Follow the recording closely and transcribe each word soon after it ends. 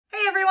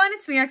everyone,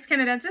 it's me,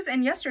 ex-Canadensis,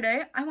 and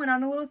yesterday I went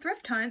on a little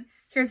thrift hunt.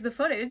 Here's the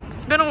footage.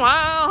 It's been a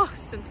while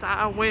since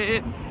I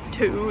went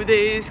to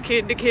this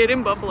kid to kid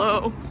in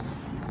Buffalo.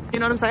 You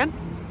know what I'm saying?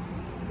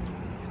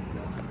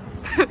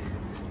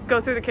 Go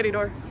through the kitty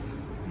door.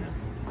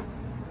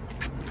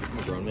 I'm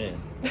a grown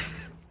man.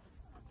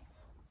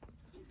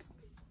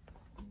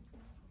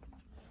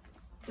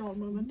 Doll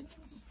moment.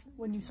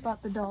 When you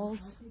spot the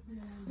dolls.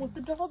 What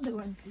the doll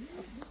doing?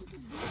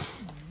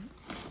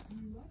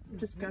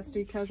 Just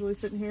Gusty casually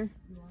sitting here.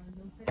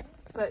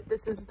 But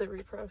this is the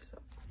repro, so.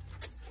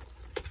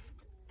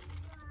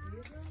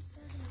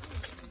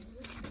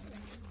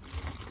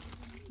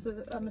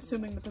 So I'm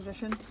assuming the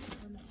position.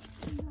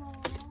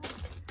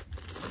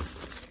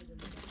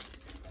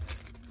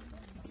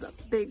 It's a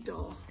big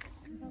doll.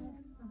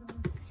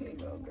 Here you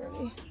go,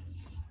 girlie.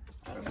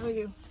 I don't know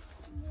you.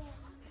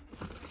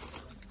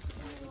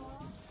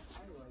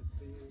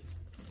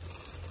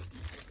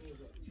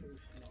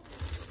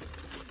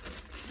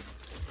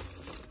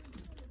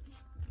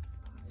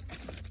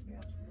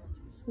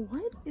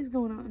 What is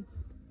going on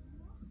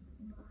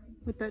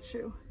with that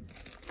shoe?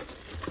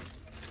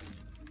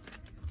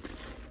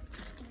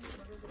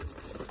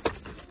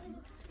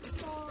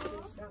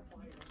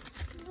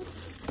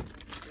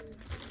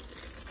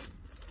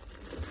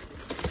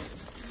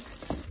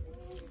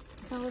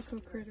 Calico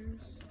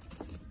critters.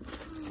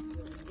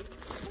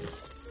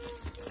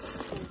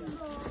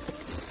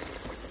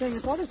 Dang, I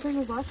thought the same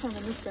as last time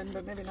in this bin,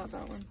 but maybe not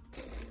that one.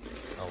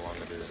 How long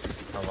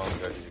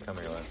ago did you come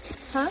here last?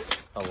 Huh?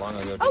 How long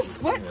ago did Oh, you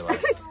what? come here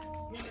last?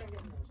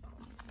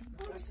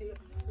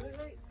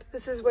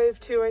 This is wave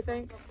 2, I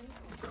think.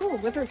 Cool,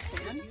 with her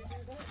stand.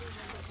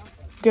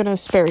 Gonna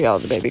spare y'all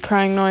the baby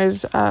crying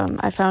noise.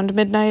 I found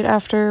midnight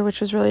after, which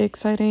was really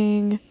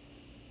exciting.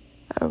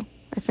 Oh,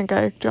 I think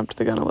I jumped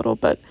the gun a little,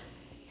 but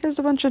here's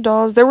a bunch of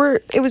dolls.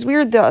 It was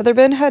weird, the other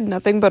bin had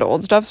nothing but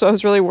old stuff, so I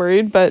was really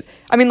worried, but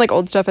I mean like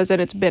old stuff as in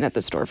it's been at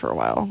the store for a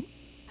while.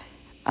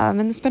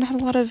 And this bin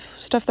had a lot of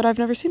stuff that I've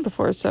never seen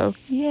before, so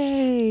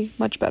yay,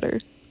 much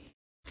better.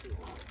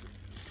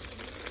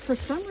 For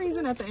some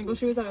reason at the angle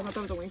she was at, I thought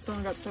that was a Wingstop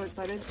and got so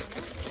excited.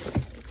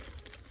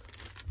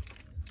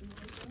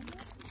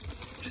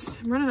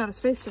 I'm running out of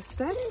space to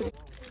stack it.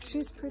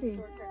 She's pretty.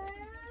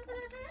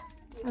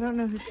 I don't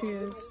know who she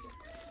is.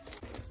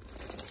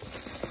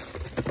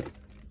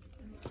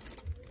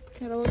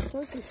 Gotta look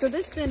closely. So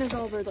this bin is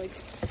all the like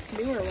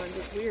newer ones.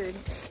 It's weird.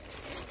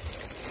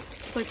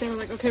 It's like they were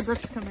like, okay,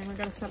 Brooke's coming. We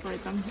gotta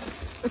separate them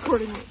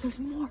accordingly. There's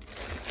more.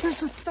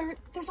 There's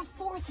a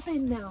fourth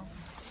bin now.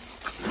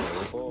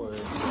 Oh boy.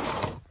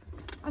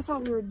 I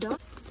thought we were done.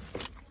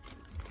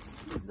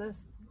 What is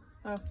this?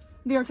 Oh,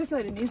 the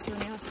articulated knees threw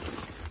me off.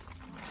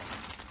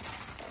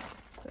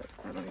 So,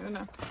 I don't even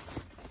know.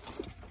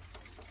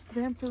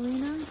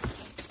 Vampirina.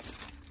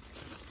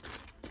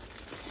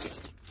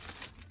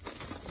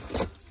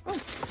 Oh,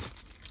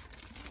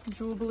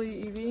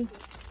 Jubilee Evie,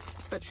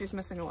 but she's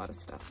missing a lot of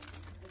stuff.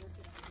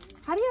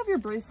 How do you have your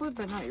bracelet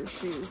but not your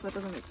shoes? That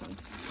doesn't make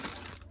sense.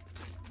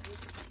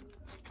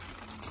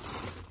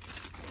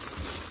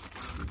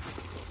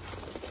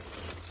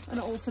 An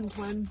Olsen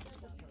twin.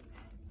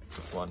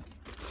 Just one.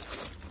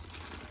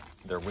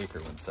 They're weaker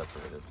when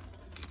separated.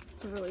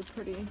 It's a really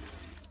pretty.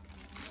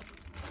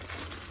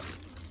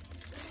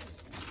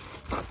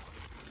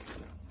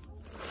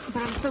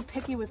 But I'm so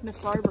picky with Miss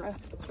Barbara.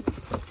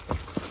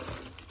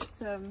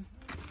 It's Elena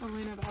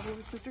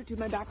Baba's sister. Dude,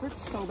 my back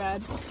hurts so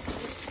bad.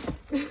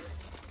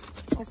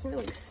 Also, I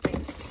like stink.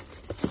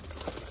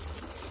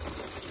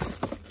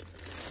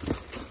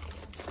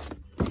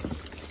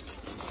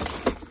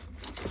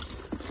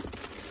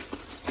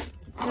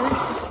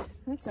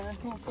 That's a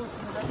whole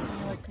fourth of the rest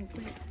of like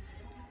complete.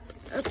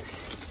 Okay,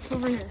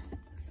 over here.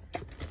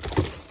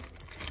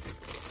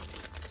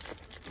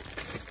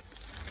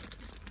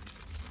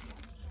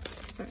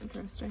 So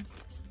interesting.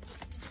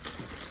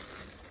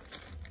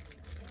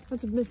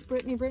 That's a Miss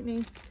Brittany.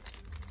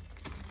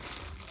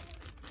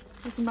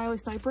 That's a Miley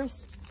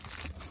Cyrus.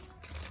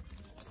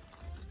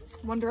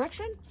 One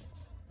Direction?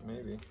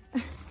 Maybe.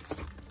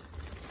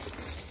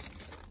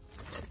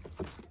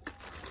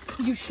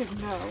 You should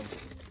know.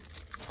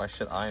 Why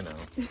should I know?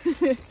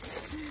 I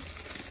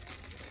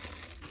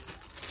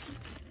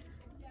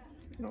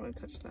don't want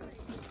to touch that.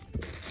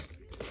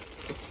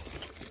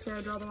 That's where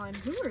I draw the line.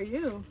 Who are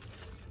you?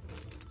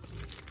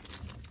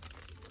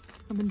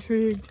 I'm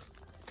intrigued.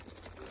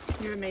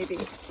 You're a maybe.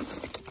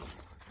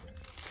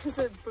 Is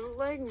it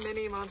bootleg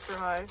mini Monster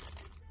High?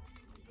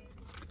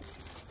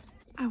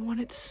 I want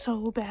it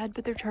so bad,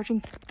 but they're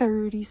charging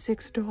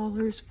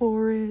 $36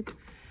 for it.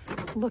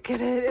 Look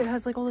at it. It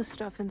has like all this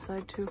stuff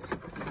inside too.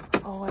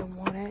 Oh, I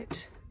want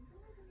it.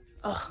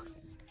 Ugh. I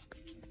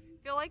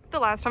feel like the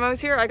last time I was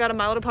here, I got a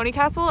My Little Pony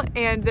castle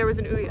and there was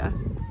an Ouya.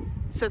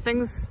 So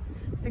things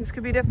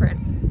could be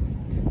different.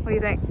 What do you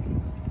think?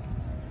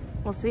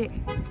 We'll see.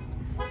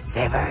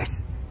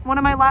 Savers. One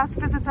of my last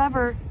visits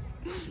ever.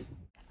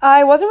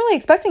 I wasn't really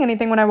expecting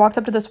anything when I walked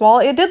up to this wall.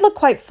 It did look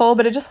quite full,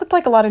 but it just looked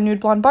like a lot of nude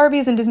blonde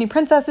Barbies and Disney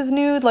princesses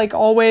nude, like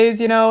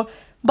always, you know.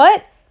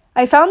 But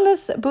I found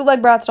this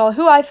bootleg Bratz doll,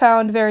 who I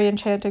found very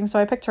enchanting, so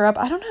I picked her up.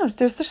 I don't know,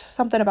 there's just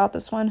something about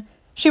this one.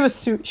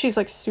 She's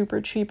like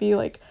super cheapy,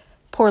 like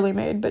poorly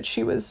made, but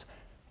she was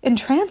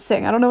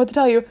entrancing. I don't know what to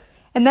tell you.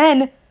 And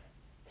then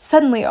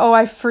suddenly, oh,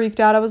 I freaked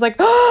out. I was like,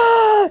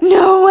 oh,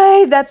 no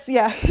way. That's,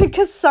 yeah,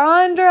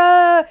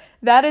 Cassandra.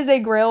 That is a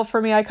grail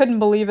for me. I couldn't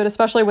believe it,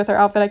 especially with her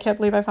outfit. I can't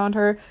believe I found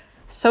her.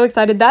 So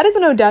excited. That is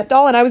an Odette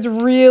doll, and I was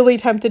really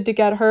tempted to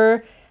get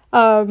her,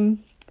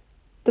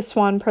 the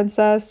Swan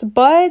Princess,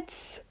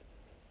 but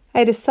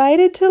I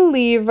decided to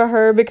leave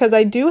her because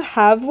I do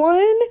have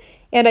one,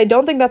 and I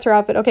don't think that's her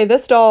outfit. Okay,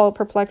 this doll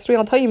perplexed me.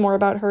 I'll tell you more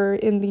about her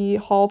in the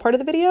haul part of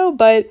the video,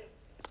 but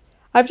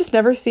I've just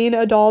never seen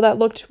a doll that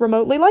looked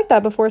remotely like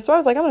that before, so I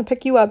was like, I'm gonna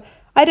pick you up.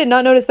 I did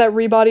not notice that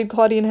rebodied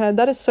Claudine head.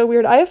 That is so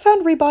weird. I have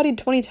found rebodied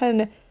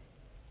 2010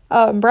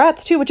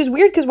 Bratz too, which is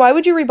weird because why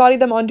would you rebody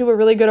them onto a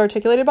really good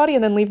articulated body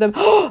and then leave them?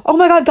 Oh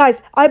my god,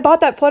 guys, I bought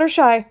that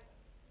Fluttershy.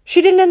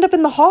 She didn't end up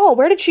in the haul.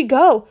 Where did she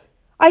go?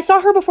 I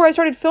saw her before I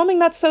started filming.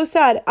 That's so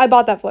sad. I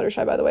bought that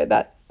Fluttershy, by the way.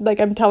 That, like,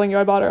 I'm telling you,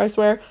 I bought her, I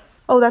swear.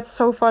 Oh, that's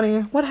so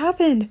funny. What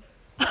happened?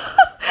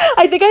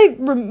 I think I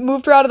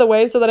moved her out of the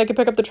way so that I could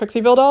pick up the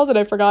Trixieville dolls, and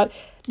I forgot.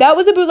 That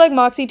was a bootleg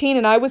Moxie Teen,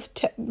 and I was...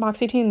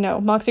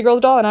 Moxie Girls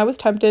doll, and I was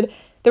tempted.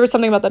 There was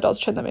something about that doll's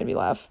chin that made me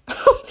laugh.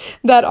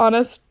 That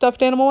honest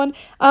stuffed animal one.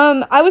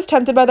 I was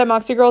tempted by that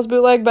Moxie Girls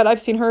bootleg, but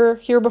I've seen her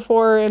here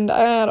before, and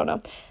I don't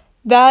know.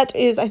 That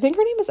is, I think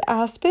her name is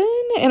Aspen,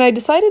 and I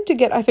decided to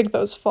get, I think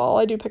those fall.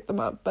 I do pick them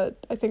up, but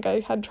I think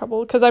I had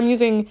trouble because I'm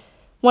using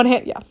one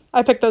hand. Yeah,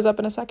 I picked those up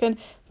in a second.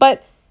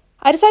 But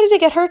I decided to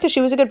get her because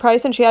she was a good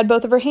price and she had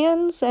both of her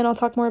hands, and I'll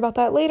talk more about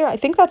that later. I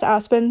think that's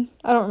Aspen.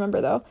 I don't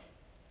remember though.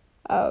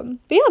 But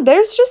yeah,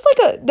 there's just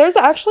like there's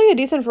actually a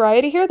decent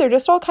variety here. They're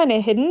just all kind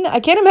of hidden. I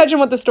can't imagine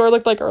what the store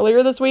looked like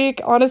earlier this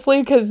week,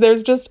 honestly, because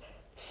there's just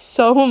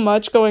so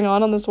much going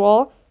on this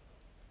wall.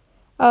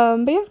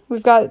 But yeah,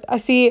 we've got, I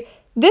see...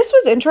 This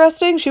was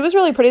interesting. She was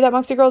really pretty, that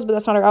Moxie Girls, but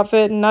that's not her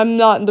outfit, and I'm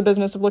not in the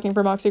business of looking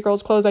for Moxie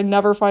Girls clothes. I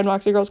never find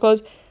Moxie Girls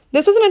clothes.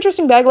 This was an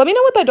interesting bag. Let me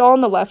know what that doll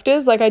on the left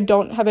is. Like, I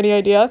don't have any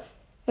idea.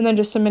 And then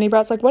just some mini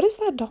Bratz. Like, what is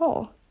that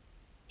doll?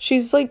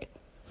 She's, like,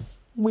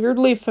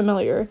 weirdly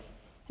familiar.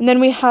 And then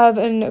we have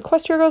an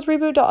Equestria Girls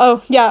reboot doll.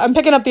 Oh, yeah, I'm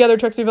picking up the other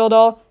Trixieville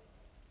doll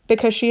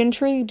because she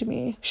intrigued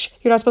me. Shh,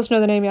 you're not supposed to know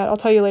the name yet. I'll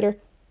tell you later.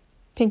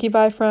 Pinkie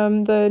Pie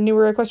from the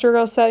newer Equestria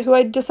Girls set, who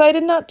I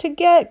decided not to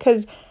get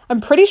because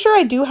I'm pretty sure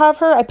I do have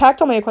her. I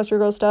packed all my Equestria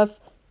Girls stuff.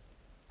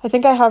 I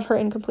think I have her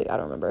incomplete. I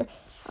don't remember.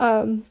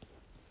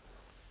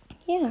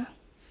 Yeah.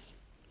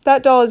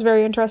 That doll is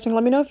very interesting.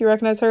 Let me know if you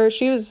recognize her.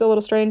 She was a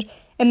little strange.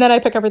 And then I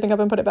pick everything up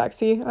and put it back.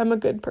 See, I'm a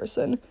good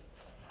person.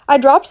 I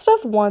dropped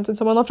stuff once and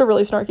someone left a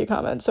really snarky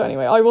comment. So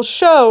anyway, I will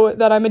show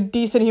that I'm a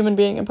decent human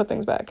being and put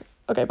things back.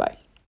 Okay, bye.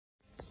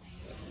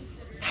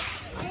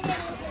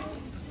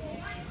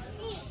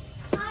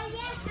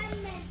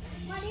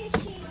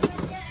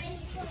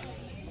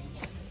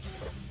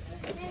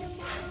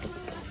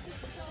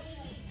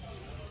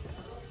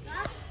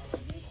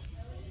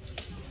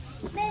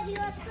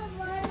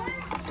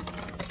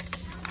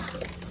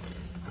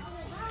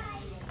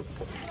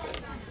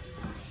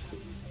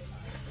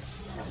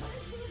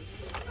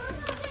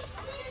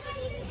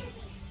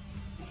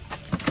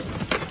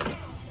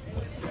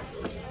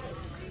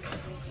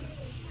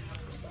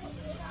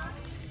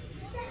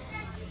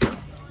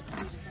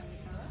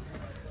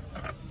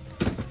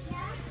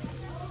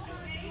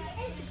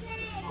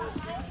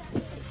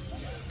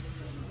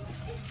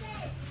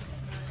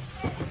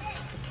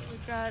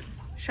 Got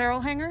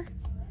Cheryl hanger,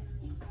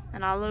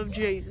 and I love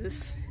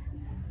Jesus.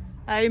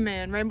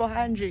 Amen. Rainbow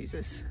High and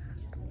Jesus.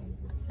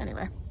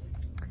 Anyway.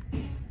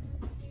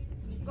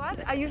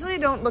 Glad I usually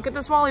don't look at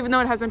this wall even though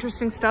it has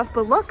interesting stuff,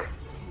 but look.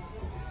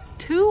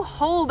 2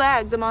 whole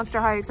bags of Monster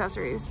High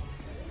accessories.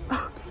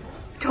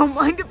 Don't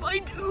mind if I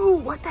do.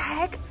 What the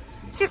heck?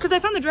 Yeah, because I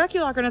found the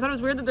Dracula locker and I thought it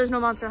was weird that there's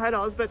no Monster High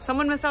dolls, but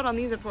someone missed out on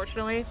these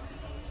unfortunately.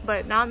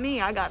 But not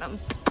me, I got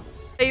them.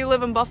 Hey, you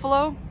live in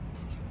Buffalo?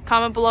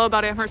 Comment below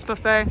about Amherst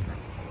Buffet.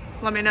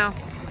 Let me know.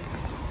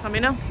 Let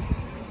me know.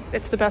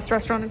 It's the best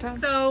restaurant in town.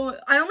 So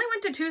I only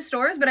went to 2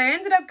 stores, but I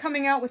ended up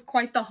coming out with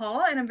quite the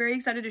haul, and I'm very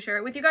excited to share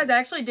it with you guys. I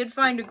actually did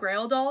find a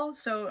Grail doll,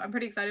 so I'm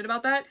pretty excited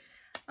about that.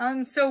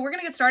 So we're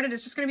gonna get started.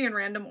 It's just gonna be in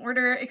random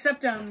order,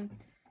 except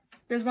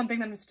there's one thing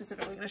that I'm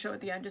specifically gonna show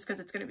at the end, just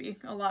because it's gonna be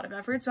a lot of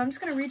effort. So I'm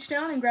just gonna reach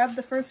down and grab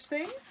the first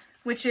thing,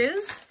 which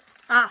is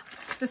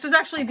this was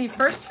actually the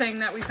first thing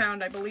that we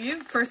found, I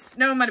believe.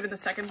 No, it might have been the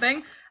second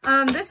thing.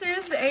 This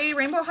is a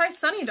Rainbow High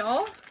Sunny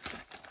doll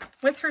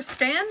with her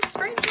stand,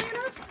 strangely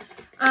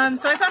enough.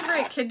 So I found her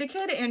at Kid to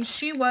Kid, and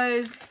she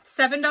was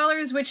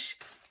 $7, which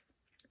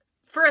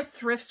for a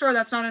thrift store,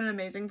 that's not an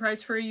amazing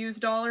price for a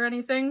used doll or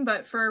anything,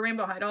 but for a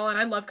Rainbow High doll, and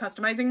I love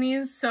customizing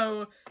these,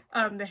 so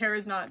the hair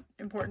is not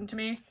important to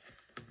me.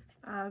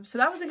 So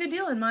that was a good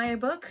deal in my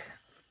book.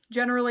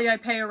 Generally, I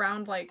pay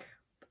around like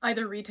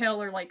either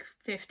retail or like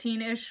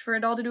 15-ish for a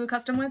doll to do a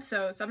custom with,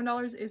 so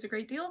 $7 is a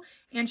great deal.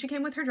 And she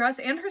came with her dress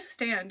and her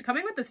stand.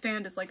 Coming with the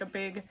stand is like a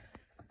big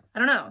I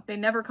don't know. They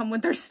never come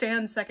with their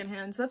stands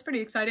secondhand, so that's pretty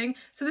exciting.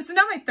 So this is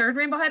now my third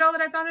rainbow high doll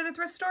that I found at a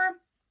thrift store.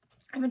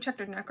 I haven't checked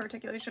her neck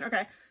articulation.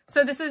 Okay,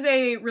 so this is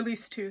a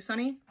Release 2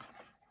 Sunny.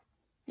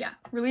 Yeah,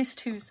 Release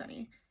 2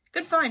 Sunny.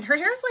 Good find. Her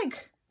hair's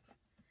like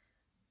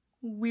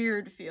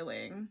weird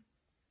feeling.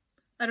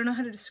 I don't know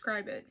how to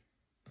describe it.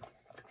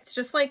 It's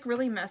just like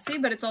really messy,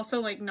 but it's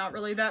also like not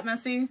really that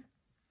messy.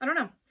 I don't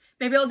know.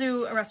 Maybe I'll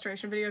do a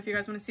restoration video if you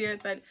guys want to see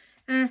it, but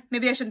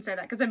maybe I shouldn't say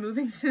that because I'm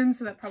moving soon,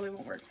 so that probably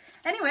won't work.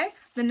 Anyway,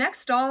 the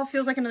next doll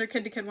feels like another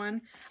kid-to-kid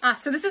one.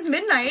 So this is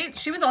Midnight.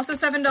 She was also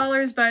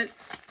 $7, but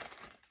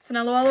it's an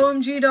LOL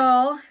OMG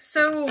doll.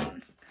 So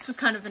this was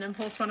kind of an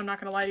impulse one, I'm not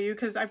gonna lie to you,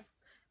 because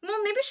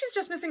well, maybe she's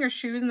just missing her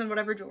shoes and then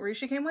whatever jewelry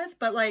she came with,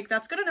 but like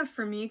that's good enough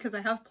for me because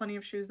I have plenty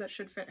of shoes that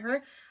should fit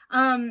her.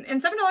 And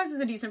 $7 is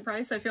a decent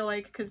price, I feel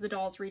like, because the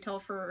dolls retail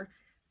for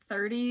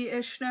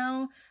 $30-ish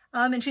now.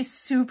 And she's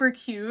super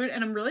cute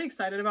and I'm really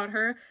excited about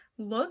her.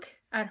 Look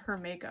at her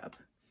makeup.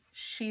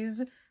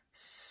 She's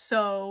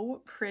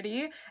so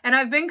pretty. And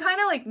I've been kind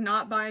of like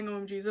not buying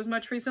OMGs as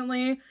much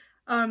recently.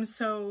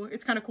 So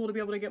it's kind of cool to be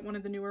able to get one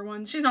of the newer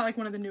ones. She's not like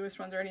one of the newest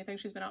ones or anything.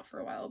 She's been out for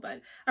a while, but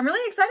I'm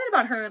really excited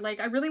about her. Like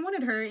I really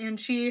wanted her, and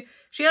she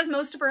has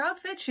most of her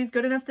outfit. She's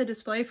good enough to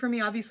display for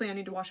me. Obviously I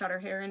need to wash out her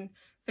hair and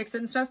fix it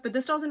and stuff, but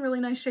this doll's in really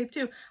nice shape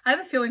too. I have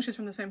a feeling she's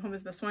from the same home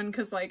as this one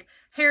because like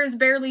hair's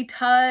barely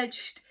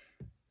touched,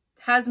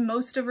 has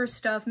most of her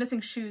stuff,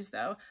 missing shoes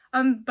though.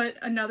 But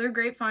another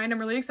great find. I'm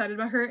really excited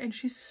about her, and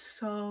she's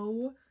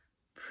so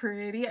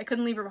pretty. I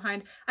couldn't leave her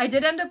behind. I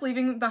did end up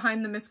leaving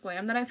behind the Miss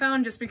Glam that I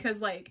found just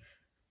because like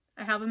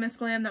I have a Miss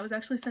Glam that was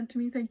actually sent to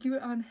me. Thank you,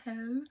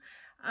 Angel.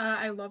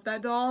 I love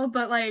that doll,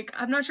 but like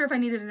I'm not sure if I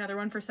needed another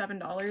one for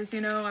 $7,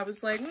 you know. I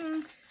was like,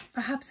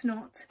 perhaps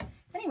not.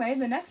 Anyway,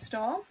 the next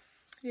doll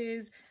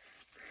is,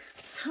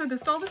 so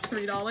this doll was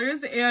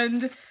 $3,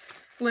 and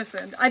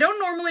listen, I don't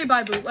normally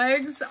buy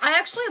bootlegs. I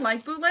actually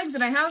like bootlegs,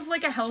 and I have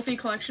like a healthy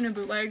collection of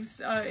bootlegs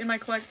in my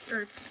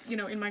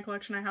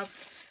collection. I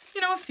have,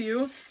 you know, a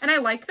few, and I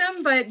like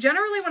them, but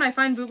generally when I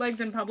find bootlegs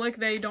in public,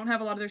 they don't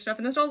have a lot of their stuff,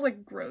 and this doll's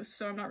like gross,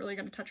 so I'm not really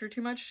going to touch her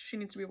too much. She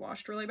needs to be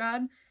washed really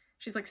bad.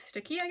 She's like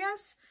sticky, I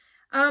guess.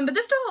 But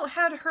this doll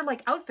had her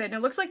like outfit, and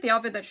it looks like the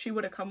outfit that she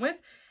would have come with.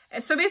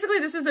 So basically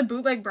this is a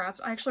bootleg Bratz.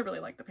 I actually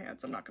really like the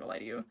pants, I'm not gonna lie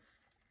to you.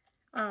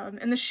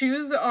 And the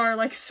shoes are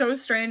like so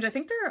strange. I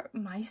think they're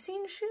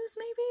Mycene shoes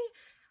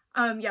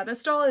maybe? Yeah,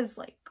 this doll is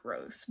like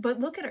gross, but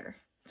look at her.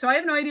 So I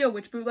have no idea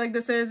which bootleg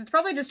this is. It's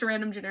probably just a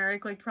random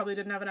generic, like probably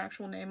didn't have an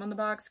actual name on the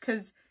box,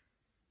 because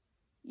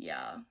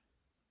yeah,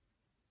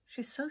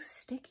 she's so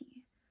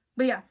sticky.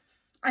 But yeah,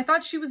 I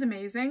thought she was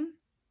amazing,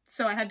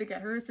 so I had to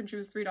get her since she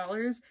was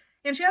 $3,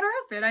 and she had her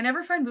outfit. I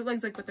never find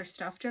bootlegs like with their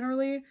stuff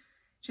generally.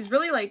 She's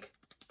really like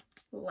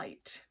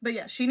light, but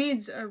yeah, she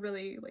needs a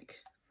really like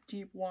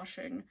deep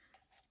washing.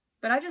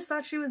 But I just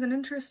thought she was an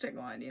interesting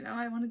one, you know?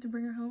 I wanted to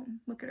bring her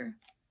home. Look at her.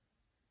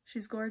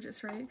 She's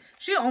gorgeous, right?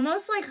 She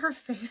almost, like, her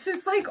face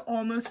is, like,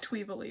 almost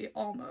tweevily.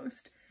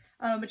 Almost.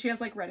 But she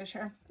has, like, reddish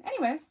hair.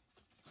 Anyway,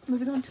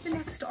 moving on to the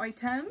next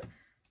item.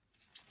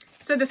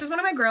 So this is one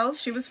of my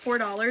girls. She was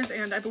 $4,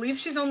 and I believe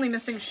she's only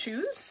missing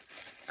shoes.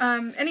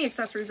 Any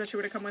accessories that she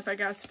would have come with, I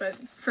guess, but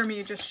for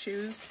me, just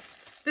shoes.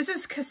 This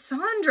is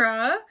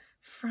Cassandra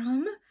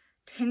from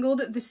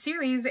Tangled the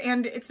series,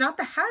 and it's not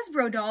the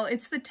Hasbro doll,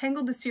 it's the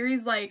Tangled the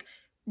series like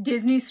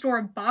Disney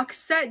Store box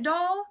set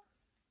doll.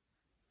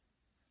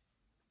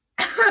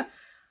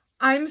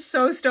 I'm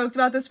so stoked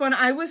about this one.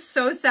 I was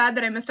so sad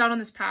that I missed out on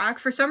this pack.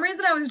 For some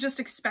reason I was just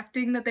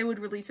expecting that they would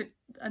release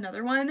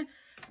another one.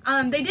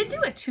 They did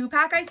do a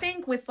 2-pack I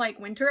think with like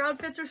winter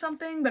outfits or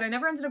something, but I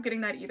never ended up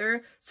getting that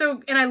either.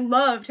 So, and I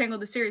love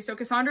Tangled the series, so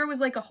Cassandra was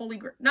like a holy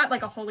grail, not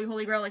like a holy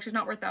grail, like she's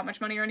not worth that much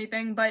money or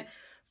anything, but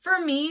for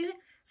me,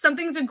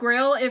 something's a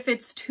grail if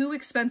it's too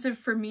expensive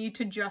for me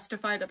to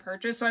justify the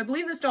purchase. So I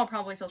believe this doll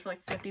probably sells for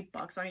like 50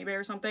 bucks on eBay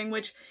or something,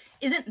 which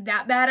isn't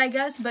that bad, I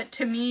guess. But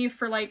to me,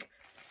 for like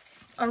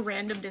a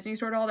random Disney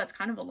Store doll, that's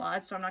kind of a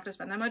lot, so I'm not gonna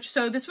spend that much.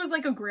 So this was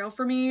like a grail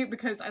for me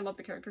because I love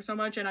the character so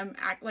much, and I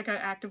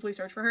actively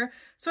search for her.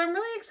 So I'm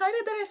really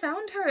excited that I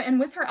found her, and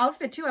with her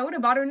outfit too. I would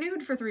have bought her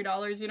nude for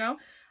 $3, you know?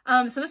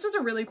 So this was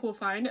a really cool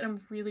find, and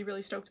I'm really,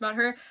 really stoked about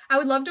her. I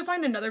would love to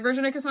find another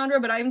version of Cassandra,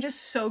 but I'm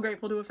just so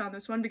grateful to have found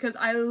this one because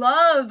I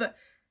love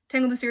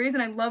Tangled the series,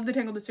 and I love the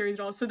Tangled the series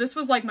dolls. So this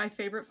was like my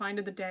favorite find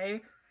of the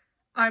day.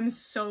 I'm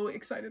so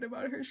excited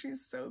about her.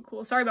 She's so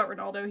cool. Sorry about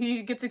Ronaldo.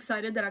 He gets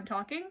excited that I'm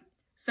talking,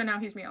 so now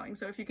he's meowing.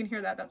 So if you can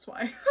hear that, that's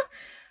why.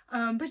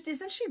 But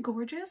isn't she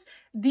gorgeous?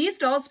 These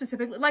dolls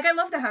specifically, like I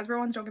love the Hasbro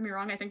ones, don't get me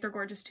wrong. I think they're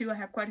gorgeous too. I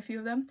have quite a few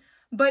of them.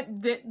 But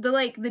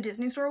the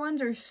Disney Store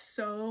ones are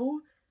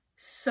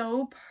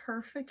so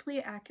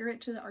perfectly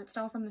accurate to the art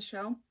style from the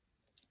show,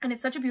 and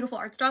it's such a beautiful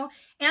art style.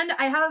 And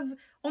I have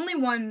only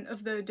one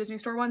of the Disney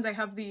Store ones. I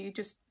have the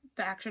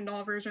action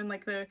doll version,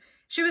 like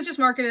she was just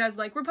marketed as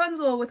like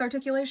Rapunzel with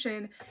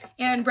articulation,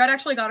 and Brett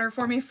actually got her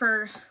for me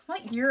for,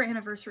 what year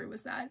anniversary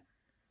was that?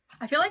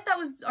 I feel like that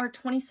was our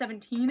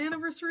 2017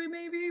 anniversary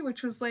maybe,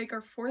 which was like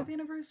our 4th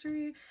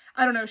anniversary.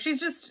 I don't know. She's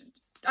just,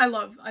 I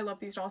love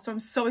these dolls, so I'm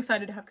so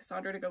excited to have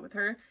Cassandra to go with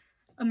her.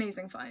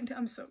 amazing find.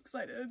 I'm so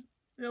excited.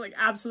 They're like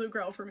absolute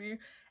grail for me.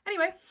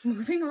 Anyway,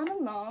 moving on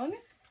along.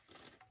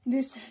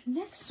 This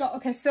next doll,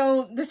 okay,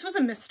 so this was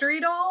a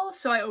mystery doll,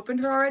 so I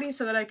opened her already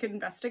so that I could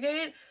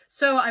investigate.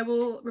 So I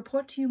will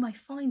report to you my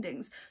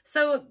findings.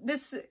 So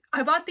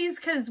I bought these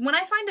because when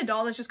I find a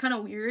doll that's just kind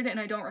of weird and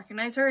I don't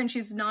recognize her and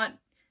she's not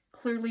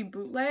clearly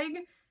bootleg,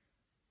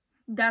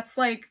 that's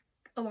like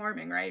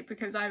alarming, right?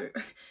 Because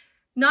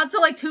not to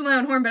like toot my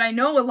own horn, but I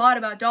know a lot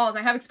about dolls.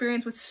 I have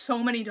experience with so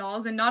many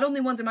dolls, and not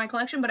only ones in my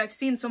collection, but I've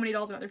seen so many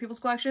dolls in other people's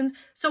collections.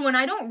 So when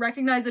I don't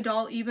recognize a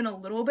doll even a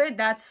little bit,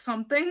 that's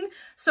something.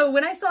 So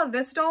when I saw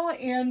this doll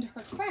and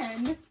her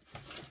friend,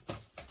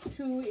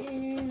 who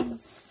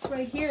is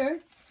right here,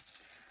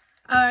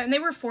 and they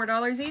were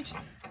 $4 each,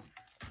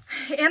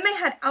 and they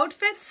had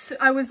outfits,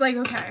 I was like,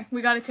 okay,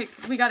 we gotta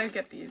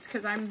get these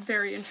because I'm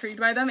very intrigued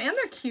by them, and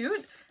they're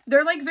cute.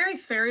 They're like very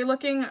fairy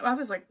looking. I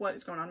was like, what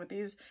is going on with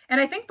these?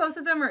 And I think both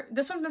of them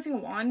this one's missing a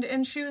wand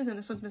and shoes, and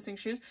this one's missing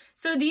shoes.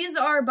 So these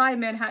are by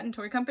Manhattan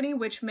Toy Company,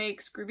 which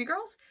makes Groovy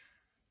Girls.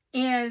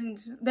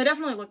 And they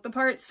definitely look the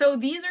part. So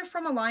these are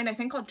from a line, I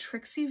think, called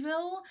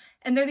Trixieville.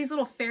 And they're these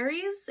little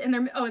fairies, and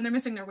they're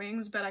missing their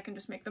wings, but I can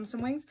just make them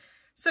some wings.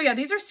 So yeah,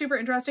 these are super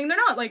interesting. They're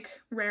not like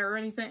rare or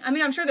anything. I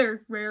mean, I'm sure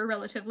they're rare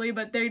relatively,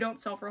 but they don't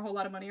sell for a whole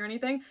lot of money or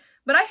anything.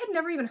 But I had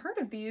never even heard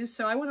of these,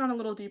 so I went on a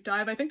little deep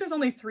dive. I think there's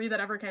only 3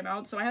 that ever came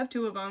out, so I have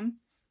 2 of them.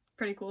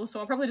 Pretty cool. So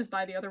I'll probably just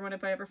buy the other one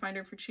if I ever find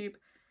her for cheap.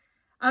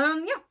 Yeah.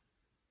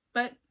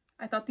 But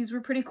I thought these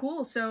were pretty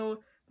cool,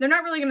 so they're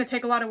not really going to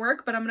take a lot of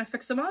work, but I'm going to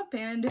fix them up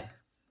and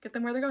get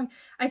them where they're going.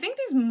 I think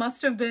these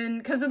must have been,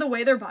 because of the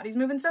way their bodies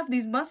move and stuff,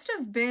 these must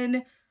have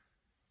been,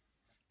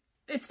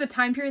 it's the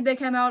time period they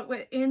came out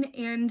in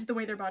and the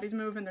way their bodies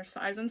move and their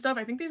size and stuff.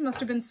 I think these must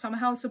have been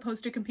somehow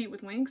supposed to compete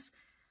with Winx.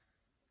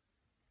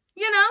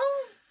 You know,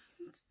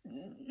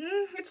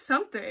 it's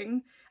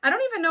something. I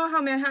don't even know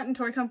how Manhattan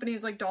Toy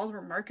Company's like dolls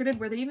were marketed.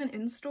 Were they even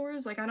in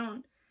stores? Like,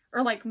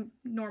 or like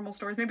normal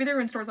stores. Maybe they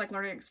were in stores like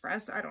Learning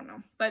Express. I don't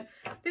know. But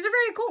these are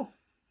very cool.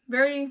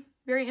 Very,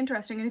 very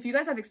interesting. And if you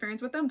guys have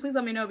experience with them, please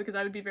let me know because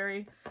I would be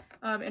very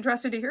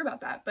interested to hear about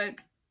that. But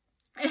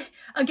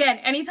again,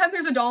 anytime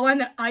there's a doll line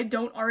that I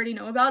don't already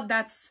know about,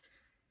 that's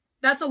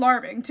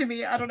alarming to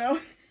me. I don't know.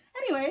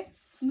 Anyway,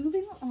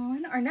 moving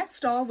on. Our next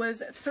doll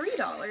was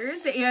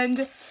 $3,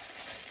 and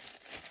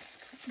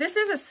this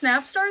is a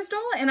Snap Stars doll,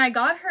 and I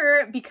got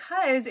her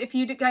because, if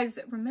you guys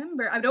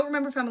remember, I don't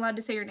remember if I'm allowed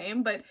to say your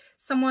name, but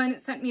someone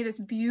sent me this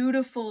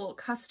beautiful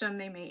custom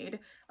they made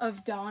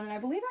of Dawn, and I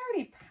believe I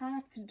already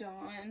packed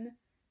Dawn.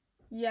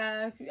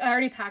 Yeah, I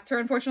already packed her,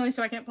 unfortunately,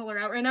 so I can't pull her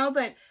out right now,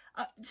 but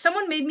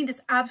someone made me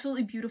this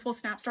absolutely beautiful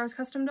Snap Stars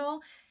custom doll,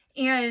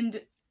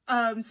 and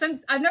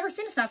since I've never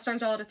seen a Snap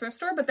Stars doll at a thrift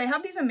store, but they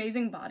have these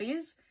amazing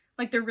bodies.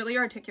 Like, they're really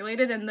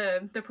articulated, and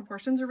the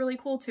proportions are really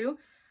cool, too.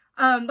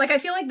 Like, I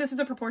feel like this is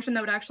a proportion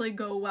that would actually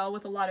go well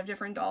with a lot of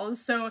different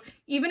dolls, so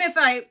even if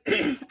I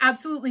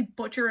absolutely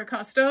butcher a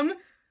custom,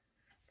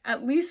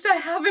 at least I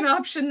have an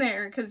option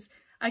there, because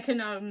I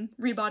can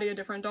rebody a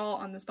different doll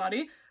on this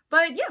body.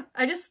 But yeah,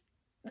 I just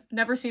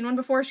never seen one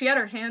before. She had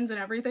her hands and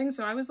everything,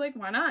 so I was like,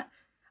 why not?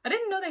 I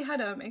didn't know they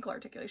had ankle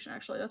articulation,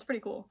 actually. That's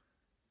pretty cool.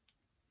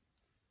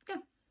 Yeah,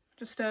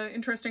 just an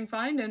interesting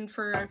find, and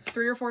for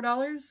 $3 or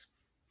 $4,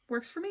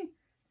 works for me.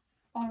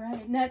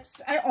 Alright,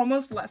 next, I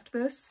almost left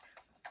this.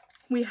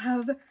 We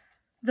have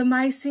the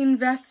Mycene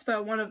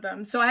Vespa, one of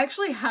them. So I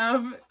actually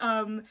have,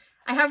 I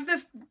have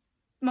the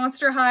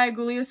Monster High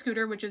Ghoulia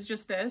scooter, which is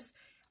just this.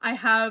 I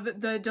have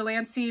the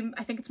Delancey,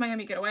 I think it's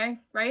Miami Getaway,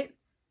 right?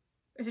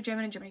 Or is it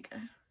Jammin' in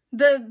Jamaica?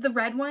 The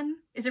red one?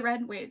 Is it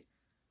red? Wait,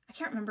 I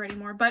can't remember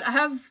anymore. But I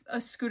have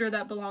a scooter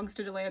that belongs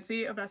to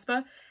Delancey, a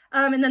Vespa.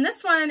 And then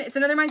this one, it's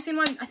another Mycene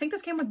one. I think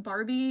this came with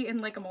Barbie in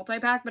like a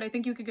multi-pack, but I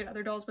think you could get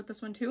other dolls with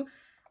this one too.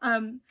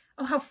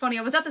 Oh, how funny.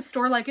 I was at the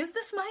store like, is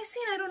this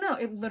Mycene? I don't know.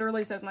 It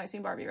literally says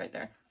Mycene Barbie right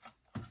there.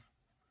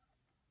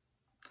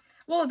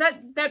 Well,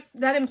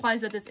 that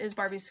implies that this is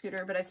Barbie's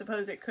scooter, but I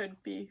suppose it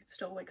could be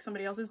still like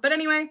somebody else's. But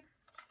anyway,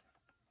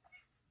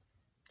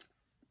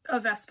 a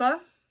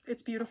Vespa.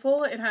 It's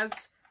beautiful. It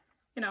has,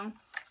 you know,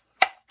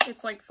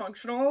 it's like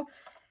functional,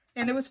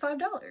 and it was $5.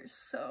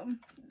 So,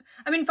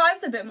 I mean,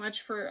 $5's a bit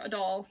much for a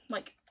doll.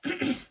 Like,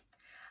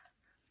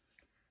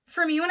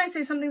 for me, when I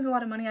say something's a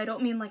lot of money, I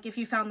don't mean like if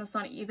you found this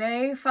on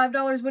eBay,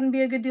 $5 wouldn't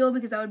be a good deal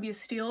because that would be a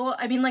steal.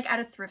 I mean like at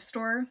a thrift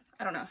store.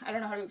 I don't know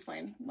how to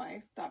explain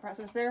my thought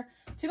process there.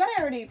 Too bad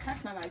I already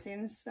packed my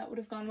Mycenes. That would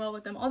have gone well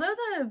with them. Although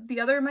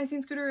the other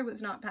Mycene scooter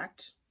was not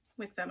packed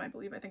with them, I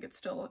believe. I think it's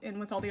still in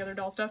with all the other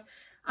doll stuff.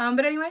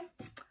 But anyway,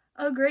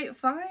 a great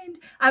find.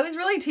 I was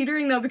really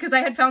teetering though because I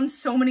had found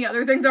so many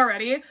other things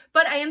already,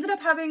 but I ended up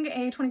having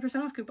a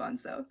 20% off coupon,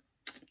 so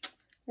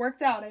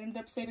worked out. I ended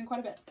up saving quite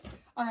a bit.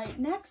 Alright,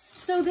 next.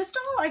 So this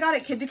doll I got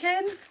at Kid to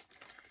Kid,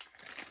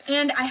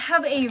 and I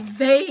have a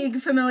vague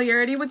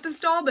familiarity with this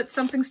doll, but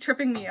something's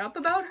tripping me up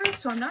about her,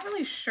 so I'm not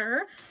really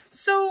sure.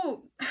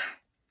 So,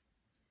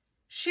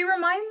 she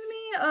reminds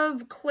me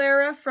of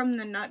Clara from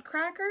the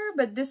Nutcracker,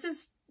 but this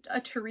is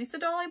a Teresa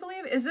doll, I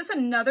believe. Is this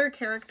another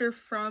character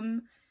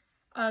from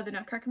the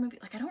Nutcracker movie.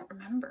 Like, I don't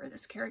remember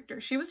this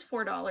character. She was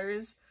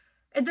 $4.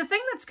 And the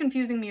thing that's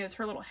confusing me is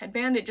her little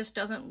headband. It just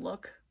doesn't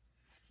look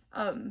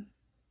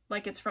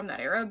like it's from that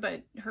era,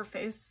 but her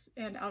face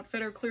and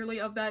outfit are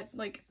clearly of that,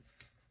 like,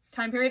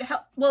 time period.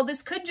 Well,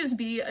 this could just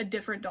be a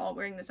different doll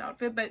wearing this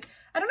outfit, but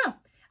I don't know.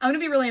 I'm gonna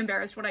be really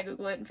embarrassed when I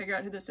Google it and figure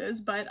out who this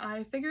is, but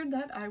I figured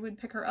that I would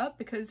pick her up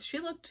because she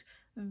looked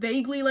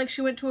vaguely like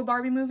she went to a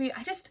Barbie movie.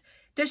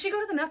 Did she go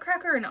to the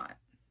Nutcracker or not?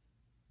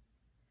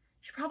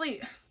 She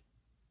probably,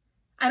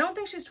 I don't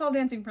think she's 12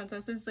 Dancing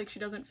Princesses, like she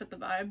doesn't fit the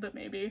vibe, but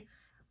maybe.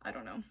 I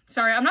don't know.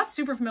 Sorry, I'm not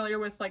super familiar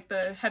with like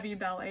the heavy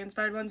ballet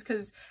inspired ones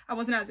because I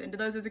wasn't as into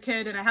those as a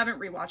kid and I haven't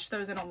rewatched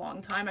those in a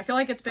long time. I feel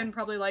like it's been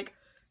probably like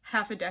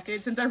half a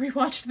decade since I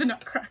rewatched the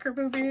Nutcracker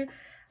movie.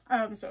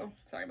 So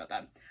sorry about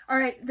that. All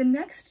right, the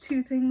next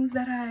two things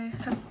that I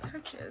have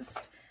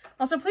purchased.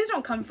 Also, please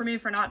don't come for me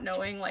for not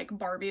knowing like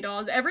Barbie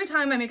dolls. Every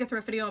time I make a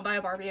thrift video and buy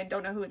a Barbie and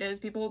don't know who it is,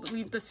 people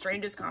leave the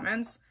strangest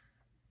comments.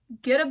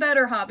 Get a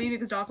better hobby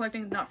because doll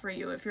collecting is not for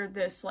you if you're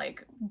this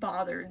like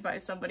bothered by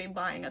somebody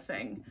buying a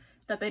thing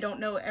that they don't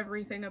know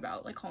everything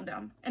about. Like, calm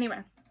down. Anyway,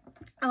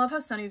 I love how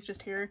Sunny's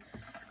just here.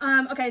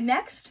 Okay,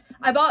 next,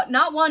 I bought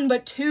not one,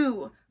 but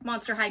two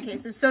Monster High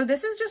cases. So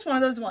this is just one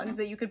of those ones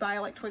that you could buy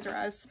at like Toys R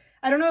Us.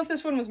 I don't know if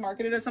this one was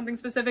marketed as something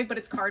specific, but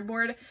it's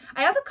cardboard.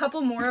 I have a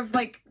couple more of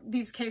like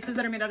these cases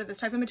that are made out of this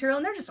type of material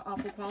and they're just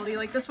awful quality.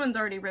 Like this one's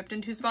already ripped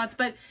in two spots,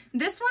 but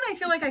this one I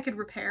feel like I could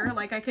repair.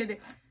 Like I could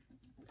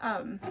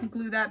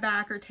glue that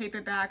back or tape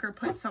it back or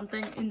put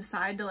something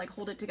inside to like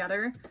hold it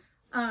together.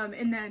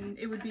 And then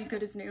it would be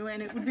good as new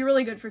and it would be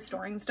really good for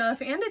storing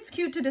stuff and it's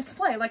cute to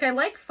display. Like I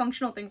like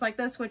functional things like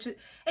this, which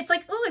it's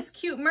like, oh, it's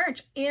cute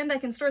merch and I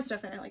can store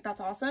stuff in it. Like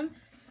that's awesome.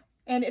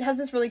 And it has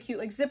this really cute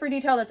like zipper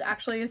detail that's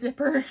actually a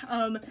zipper.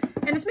 And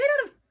it's made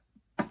out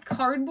of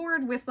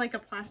cardboard with like a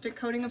plastic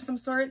coating of some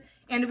sort.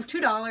 And it was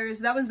 $2.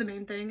 That was the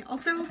main thing.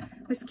 Also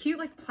this cute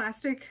like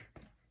plastic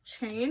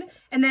chain.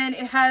 And then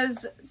it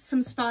has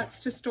some spots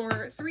to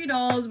store 3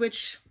 dolls,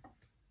 which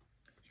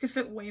you could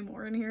fit way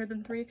more in here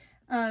than 3.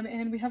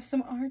 And we have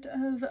some art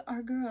of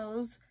our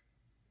girls.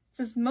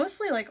 This is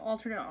mostly like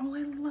alternate. Oh,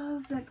 I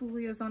love that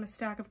Ghoulia's on a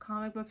stack of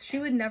comic books. She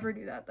would never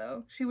do that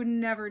though. She would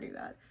never do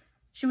that.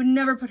 She would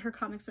never put her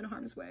comics in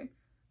harm's way.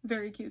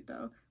 Very cute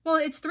though. Well,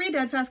 it's 3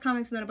 Deadfast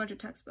comics and then a bunch of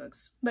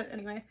textbooks. But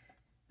anyway.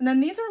 And then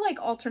these are like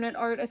alternate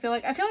art. I feel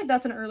like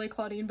that's an early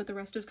Claudine, but the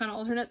rest is kind of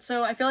alternate.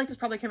 So I feel like this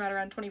probably came out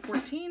around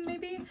 2014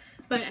 maybe.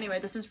 But anyway,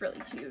 this is really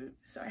cute.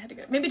 So I had to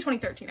get, maybe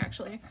 2013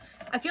 actually.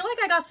 I feel like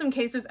I got some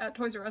cases at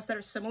Toys R Us that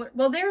are similar.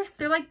 Well, they're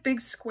like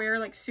big square,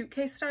 like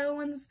suitcase style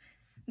ones.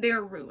 They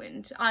are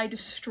ruined. I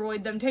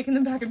destroyed them, taking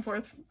them back and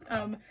forth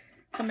from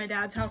my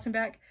dad's house and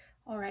back.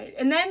 All right.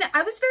 And then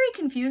I was very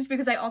confused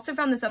because I also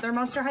found this other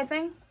Monster High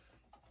thing.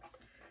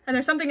 And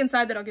there's something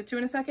inside that I'll get to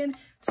in a second.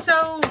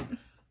 So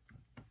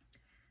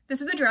this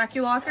is the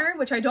Draculacker,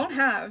 which I don't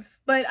have,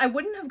 but I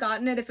wouldn't have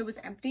gotten it if it was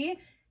empty.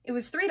 It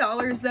was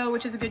 $3 though,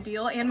 which is a good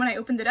deal. And when I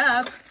opened it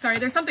up, sorry,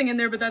 there's something in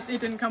there, but it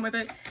didn't come with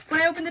it.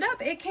 When I opened it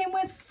up, it came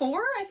with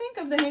 4, I think,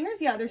 of the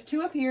hangers. Yeah, there's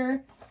 2 up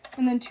here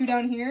and then 2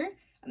 down here.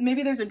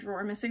 Maybe there's a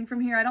drawer missing from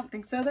here. I don't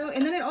think so though.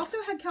 And then it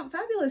also had Count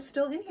Fabulous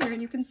still in here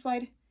and you can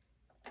slide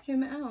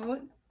him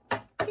out.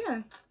 So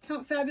yeah,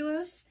 Count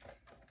Fabulous.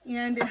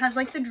 And it has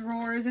like the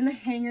drawers and the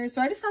hangers.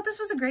 So I just thought this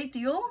was a great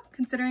deal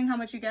considering how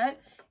much you get.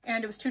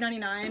 And it was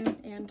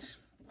 $2.99 and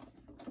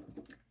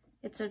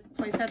it's a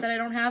playset that I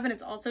don't have, and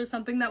it's also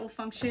something that will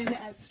function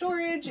as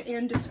storage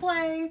and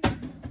display.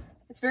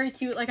 It's very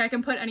cute. Like I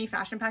can put any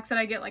fashion packs that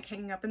I get like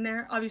hanging up in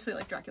there. Obviously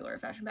like Dracula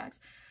fashion packs.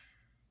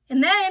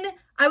 And then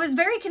I was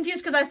very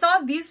confused because I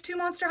saw these 2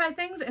 Monster High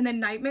things and then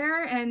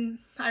Nightmare, and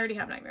I already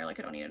have Nightmare, like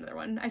I don't need another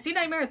one. I see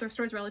Nightmare at thrift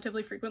stores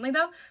relatively frequently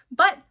though,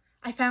 but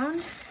I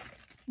found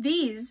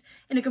these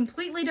in a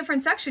completely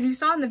different section. You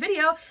saw in the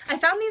video, I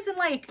found these in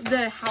like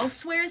the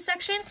housewares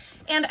section,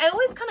 and I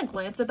always kind of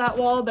glance at that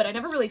wall, but I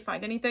never really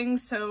find anything,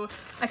 so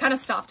I kind of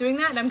stopped doing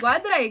that. And I'm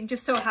glad that I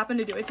just so happened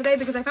to do it today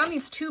because I found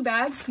these 2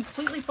 bags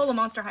completely full of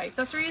Monster High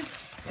accessories,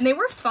 and they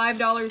were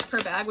 $5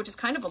 per bag, which is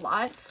kind of a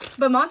lot,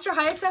 but Monster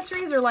High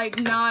accessories are like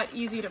not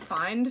easy to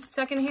find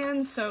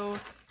secondhand, so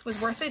it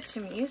was worth it to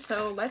me.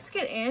 So let's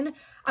get in.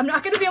 I'm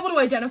not going to be able to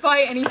identify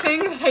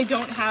anything that I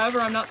don't have or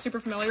I'm not super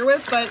familiar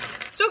with, but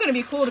it's still going to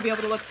be cool to be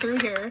able to look through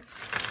here.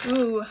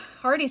 Ooh,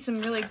 already some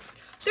really...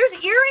 There's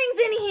earrings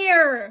in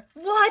here!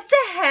 What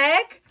the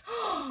heck?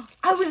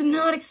 I was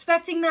not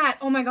expecting that.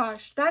 Oh my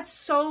gosh, that's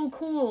so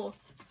cool.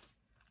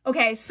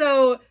 Okay,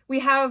 so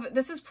we have...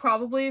 This is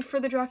probably for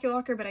the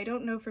Draculacker, but I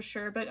don't know for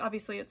sure, but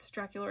obviously it's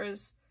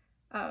Dracula's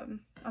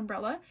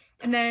umbrella.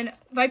 And then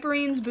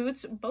Viperine's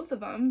boots, both of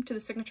them, to the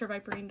signature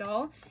Viperine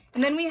doll.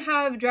 And then we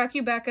have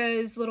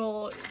Dracubecca's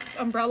little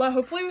umbrella.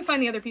 Hopefully we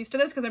find the other piece to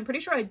this because I'm pretty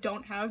sure I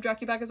don't have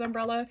Dracubecca's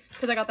umbrella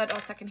because I got that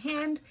doll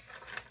secondhand.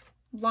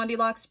 Blondie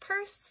Locke's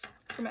purse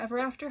from Ever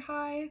After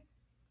High.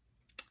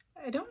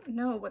 I don't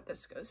know what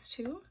this goes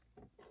to.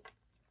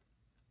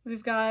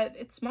 We've got,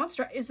 it's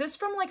Monster. Is this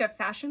from like a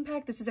fashion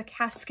pack? This is a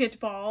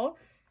casket ball.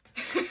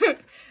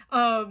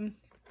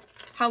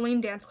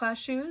 Halloween dance class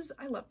shoes.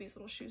 I love these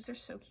little shoes. They're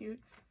so cute.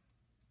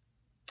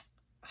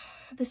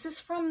 This is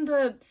from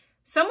the...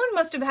 Someone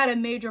must have had a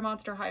major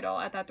Monster High doll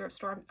at that thrift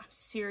store. I'm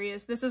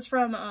serious. This is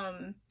from,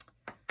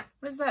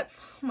 what is that?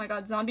 Oh my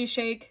god, Zombie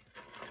Shake.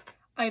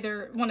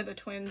 Either one of the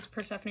twins,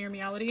 Persephone or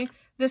Meowity.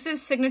 This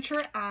is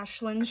signature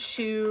Ashland's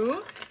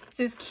shoe. This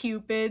is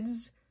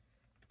Cupid's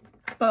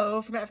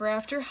bow from Ever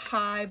After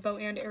High, bow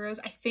and arrows.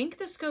 I think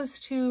this goes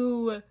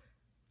to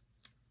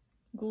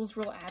Ghouls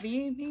Rule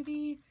Abbey,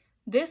 maybe?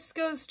 This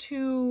goes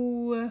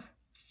to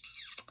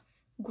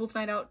Ghouls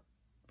Night Out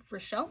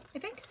Rochelle, I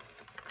think.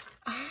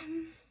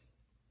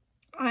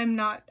 I'm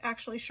not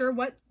actually sure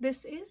what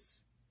this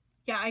is.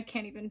 Yeah, I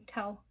can't even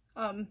tell.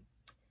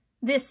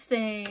 This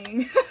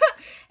thing.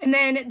 And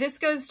then this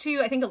goes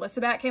to, I think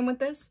Elizabeth came with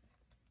this.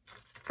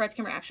 Frights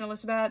Camera Action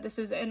Elizabeth. This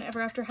is an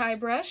Ever After High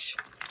brush.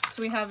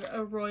 So we have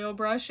a Royal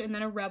brush and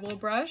then a Rebel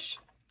brush.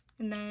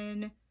 And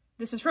then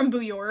this is from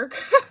Boo York.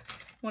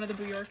 One of the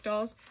Boo York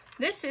dolls.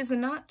 This is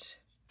not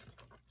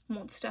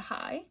Monster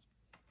High.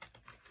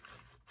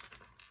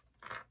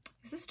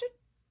 Is this to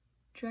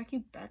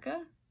Jackie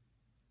Becca?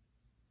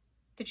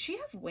 Did she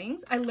have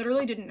wings? I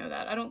literally didn't know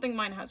that. I don't think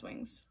mine has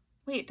wings.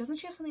 Wait, doesn't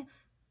she have something?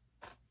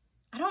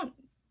 I don't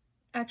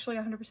actually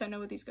 100% know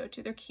what these go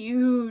to. They're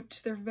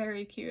cute. They're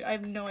very cute. I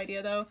have no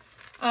idea though.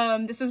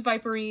 This is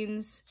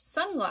Viperine's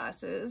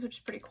sunglasses, which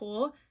is pretty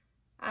cool.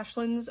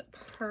 Ashland's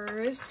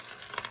purse.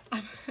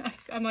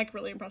 I'm like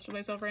really impressed with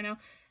myself right now.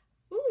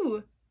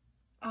 Ooh.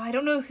 I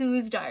don't know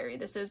whose diary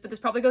this is, but this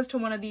probably goes to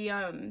one of the,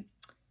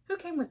 who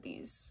came with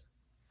these?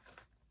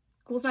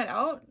 Ghouls Night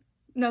Out?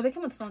 No, they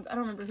come with phones. I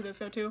don't remember who those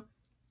go to.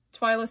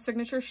 Twyla's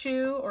signature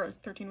shoe, or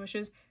 13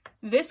 Wishes.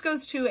 This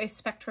goes to a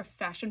Spectra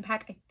fashion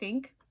pack, I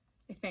think.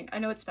 I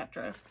know it's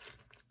Spectra.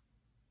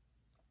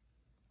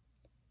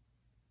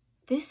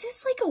 This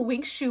is like a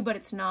Wink shoe, but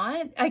it's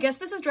not. I guess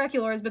this is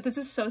Draculaura's, but this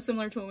is so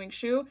similar to a Wink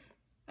shoe.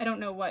 I don't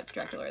know what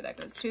Draculaura that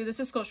goes to.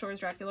 This is Skull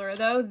Shore's Draculaura,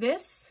 though.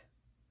 This,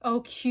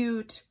 oh,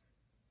 cute.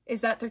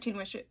 Is that 13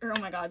 Wishes, or oh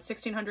my god,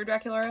 1600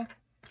 Draculaura?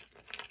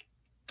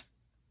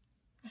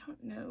 I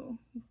don't know.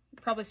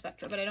 Probably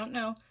Spectra, but I don't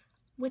know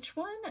which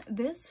one.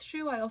 This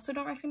shoe I also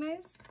don't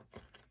recognize.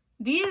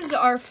 These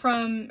are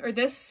from, or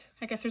this,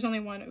 I guess there's only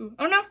one. Ooh.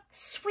 Oh no,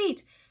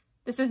 sweet.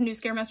 This is New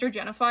Scaremaster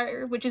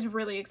Jennifer, which is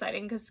really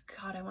exciting because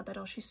god, I want that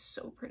doll. She's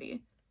so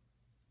pretty.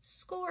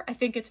 Score. I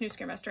think it's New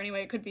Scaremaster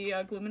anyway. It could be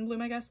Gloom and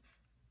Bloom, I guess.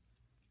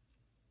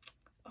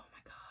 Oh my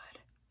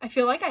god. I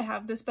feel like I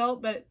have this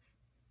belt, but,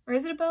 or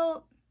is it a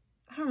belt?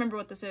 I don't remember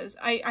what this is.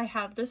 I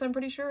have this, I'm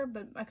pretty sure,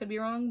 but I could be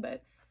wrong,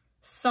 but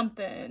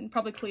something,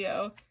 probably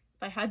Cleo,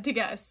 if I had to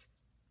guess.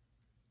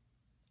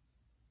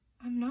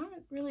 I'm not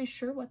really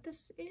sure what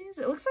this is.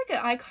 It looks like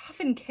an eye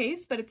coffin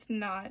case, but it's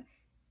not.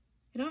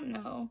 I don't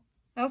know.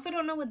 I also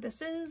don't know what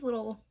this is.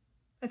 Little,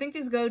 I think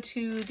these go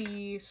to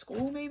the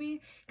school maybe?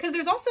 Because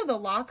there's also the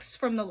locks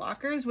from the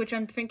lockers, which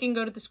I'm thinking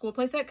go to the school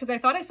playset, because I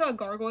thought I saw a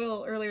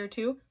gargoyle earlier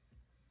too.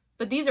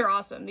 But these are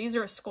awesome. These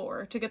are a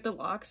score to get the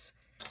locks.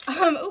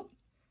 Oh,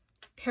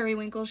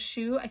 Periwinkle's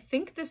shoe. I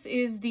think this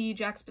is the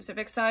Jack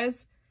specific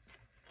size.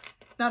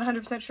 Not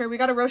 100% sure. We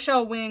got a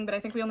Rochelle wing, but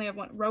I think we only have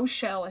one.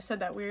 Rochelle, I said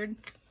that weird.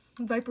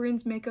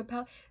 Viperine's makeup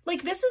palette.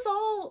 Like, this is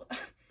all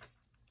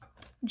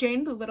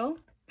Jane Boolittle.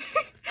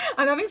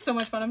 I'm having so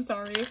much fun, I'm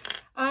sorry.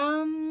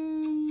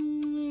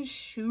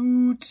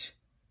 Shoot.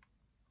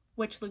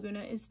 Which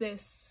Laguna is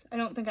this? I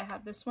don't think I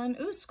have this one.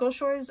 Ooh, Skull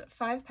Shore's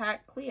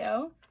 5-pack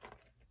Cleo.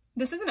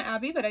 This is an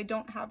Abby, but I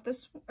don't have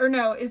this. Or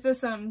no, is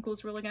this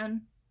Ghouls Rule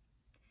again?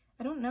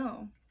 I don't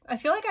know. I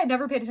feel like I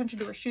never paid attention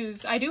to her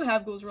shoes. I do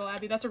have Ghouls Rule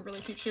Abby. That's a really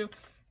cute shoe.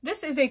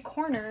 This is a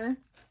corner.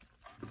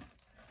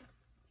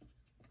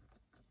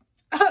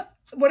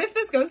 What if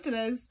this goes to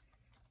this?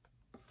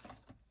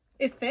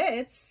 It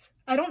fits.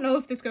 I don't know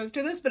if this goes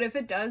to this, but if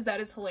it does,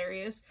 that is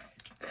hilarious.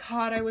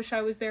 God, I wish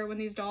I was there when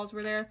these dolls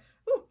were there.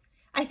 Ooh,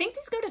 I think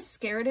these go to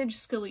Scaritage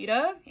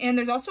Scalita, and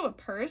there's also a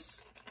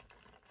purse.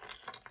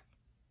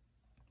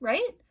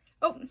 Right?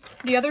 Oh,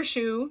 the other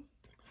shoe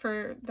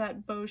for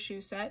that bow shoe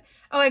set.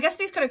 Oh, I guess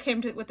these could have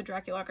came with the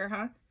Draculaura,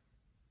 huh?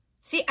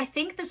 See, I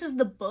think this is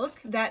the book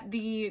that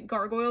the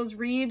gargoyles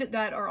read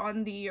that are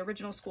on the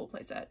original school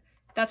playset.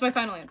 That's my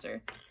final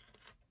answer.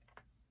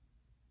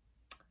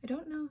 I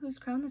don't know whose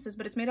crown this is,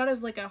 but it's made out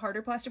of like a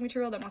harder plastic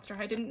material that Monster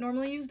High didn't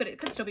normally use, but it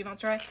could still be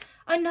Monster High.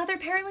 Another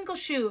Periwinkle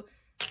shoe.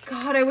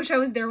 God, I wish I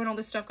was there when all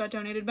this stuff got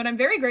donated, but I'm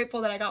very grateful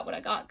that I got what I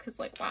got,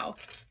 because like, wow.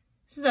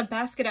 This is a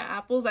basket of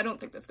apples. I don't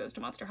think this goes to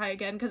Monster High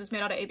again, because it's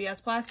made out of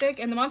ABS plastic,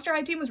 and the Monster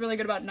High team was really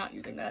good about not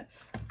using that.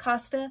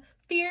 Costa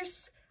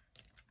Fierce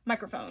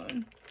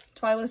microphone.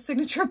 Twyla's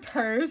signature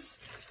purse.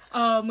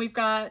 We've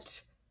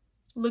got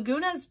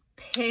Laguna's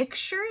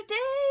Picture Day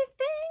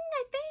thing,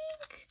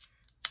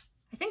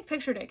 I think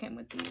Picture Day came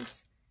with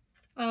these.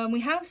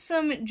 We have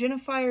some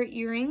Jennifer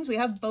earrings. We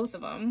have both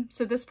of them.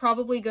 So this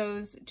probably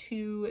goes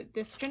to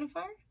this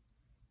Jennifer,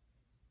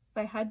 if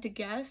I had to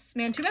guess.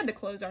 Man, too bad the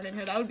clothes aren't in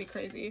here. That would be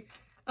crazy.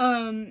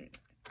 I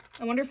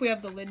wonder if we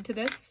have the lid to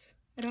this.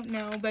 I don't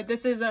know, but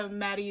this is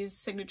Maddie's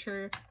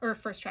signature, or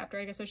first chapter,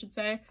 I guess I should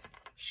say.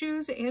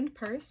 shoes and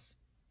purse.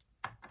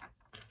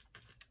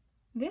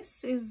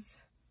 This is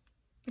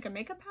like a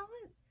makeup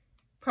palette,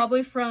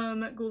 probably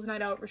from Ghouls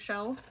Night Out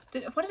Rochelle.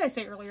 What did I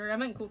say earlier? I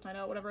meant Ghouls Night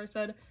Out, whatever I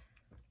said.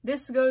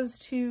 This goes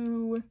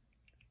to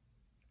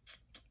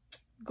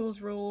Ghouls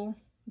Rule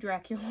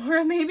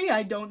Draculaura, maybe?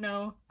 I don't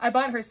know. I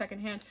bought her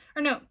secondhand.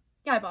 Or no,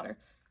 yeah, I bought her.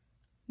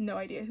 No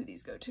idea who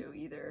these go to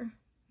either.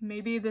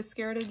 Maybe the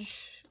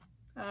Scaritage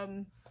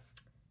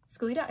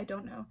Skeleta? I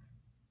don't know.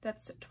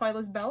 That's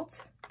Twyla's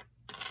belt.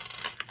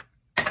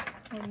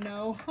 Oh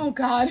no. Oh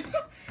god.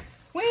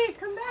 Wait,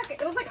 come back.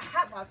 It was like a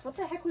hat box. What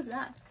the heck was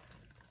that?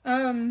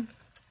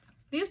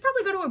 These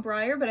probably go to a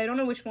Briar, but I don't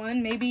know which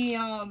one. Maybe,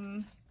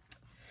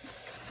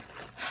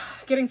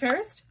 Getting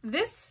Fairest?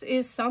 This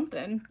is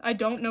something. I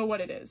don't know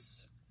what it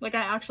is. Like,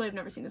 I actually have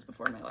never seen this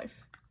before in my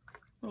life.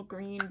 Little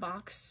green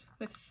box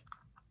with,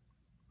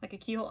 like, a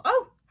keyhole.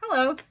 Oh,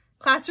 hello!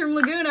 Classroom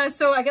Laguna.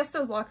 So I guess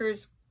those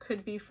lockers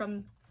could be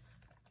from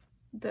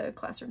the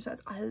classroom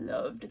sets. I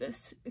loved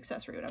this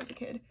accessory when I was a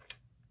kid.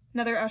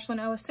 Another Ashlyn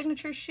Ellis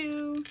signature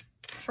shoe.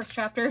 First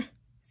chapter,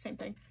 same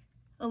thing.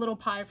 A little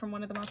pie from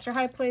one of the Monster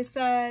High play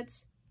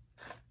sets.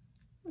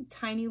 A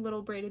tiny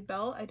little braided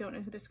belt. I don't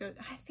know who this goes.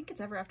 I think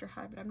it's Ever After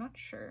High, but I'm not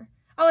sure.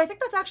 Oh, I think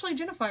that's actually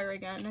Jennifer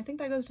again. I think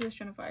that goes to this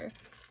Jennifer.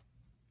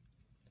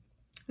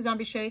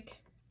 Zombie Shake.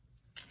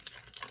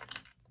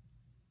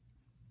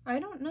 I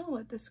don't know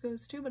what this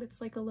goes to, but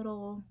it's like a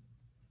little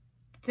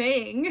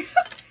thing.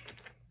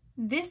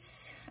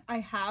 This I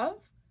have.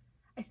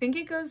 I think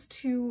it goes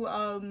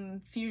to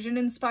Fusion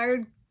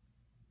inspired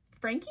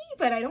Frankie,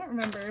 but I don't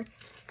remember.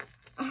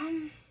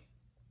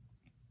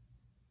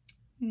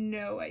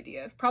 No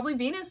idea. Probably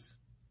Venus,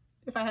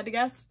 if I had to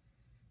guess.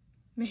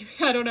 Maybe,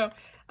 I don't know.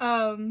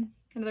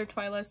 Another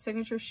Twyla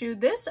signature shoe.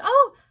 This,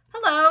 oh,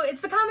 hello,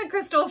 it's the Comet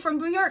Crystal from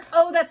New York.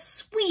 Oh, that's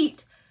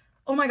sweet.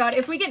 Oh my god,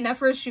 if we get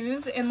Nephra's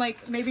shoes and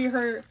like maybe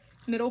her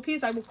middle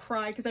piece, I will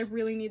cry because I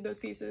really need those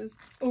pieces.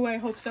 Oh, I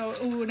hope so.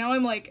 Oh, now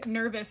I'm like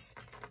nervous.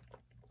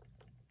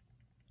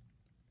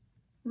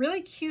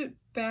 Really cute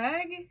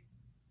bag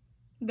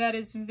that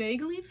is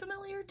vaguely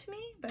familiar to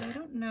me, but I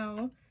don't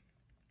know.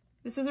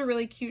 This is a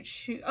really cute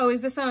shoe. Oh,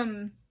 is this,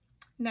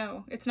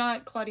 no, it's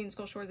not Claudine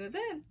Skull Shores, is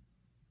it?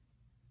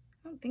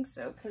 I don't think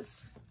so,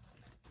 because...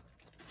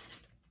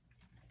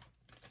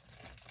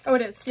 Oh,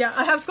 it is. Yeah,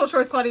 I have Skull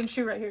Shores Claudine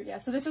shoe right here. Yeah,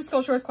 so this is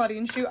Skull Shores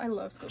Claudine shoe. I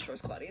love Skull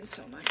Shores Claudine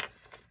so much.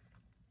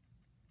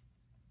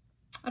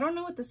 I don't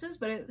know what this is,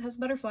 but it has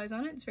butterflies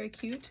on it. It's very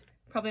cute.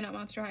 Probably not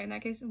Monster High in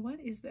that case. What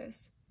is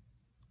this?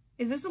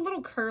 Is this a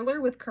little curler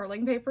with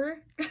curling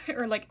paper?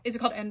 Or like, is it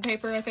called end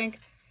paper, I think?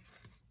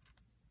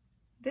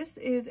 This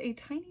is a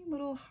tiny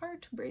little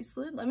heart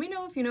bracelet. Let me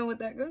know if you know what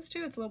that goes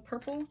to. It's a little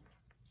purple.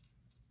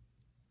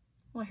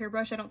 Well,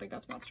 hairbrush, I don't think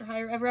that's Monster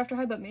High or Ever After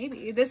High, but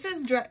maybe. This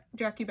is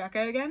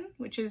Dracubecca again,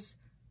 which is,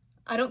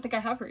 I don't think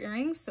I have her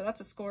earrings, so that's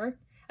a score.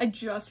 I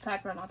just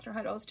packed my Monster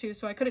High dolls too,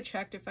 so I could have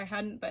checked if I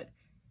hadn't, but...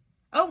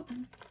 Oh!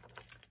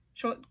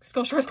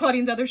 Skull Shores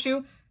Claudine's other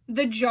shoe.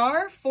 The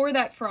jar for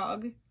that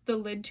frog, the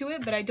lid to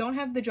it, but I don't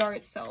have the jar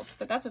itself,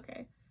 but that's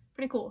okay.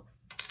 Pretty cool.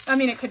 I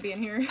mean, it could be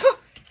in here.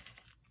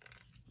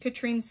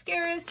 Katrine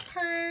Scaris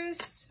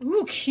purse.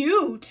 Ooh,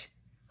 cute!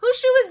 Whose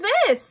shoe is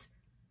this?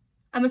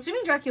 I'm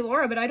assuming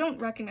Draculaura, but I don't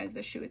recognize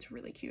this shoe. It's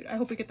really cute. I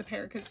hope we get the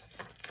pair because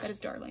that is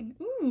darling.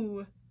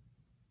 Ooh,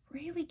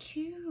 really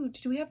cute.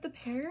 Do we have the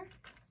pair?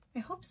 I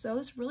hope so.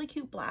 This really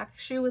cute black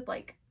shoe with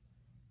like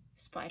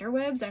spider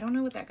webs. I don't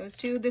know what that goes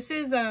to. This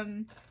is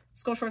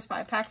Skull Shores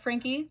 5-pack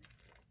Frankie.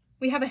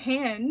 We have a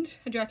hand,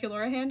 a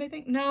Draculaura hand, I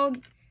think. No,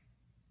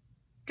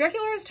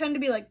 Draculauras tend to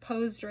be like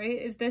posed,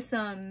 right? Is this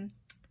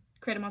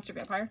Create a Monster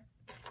Vampire?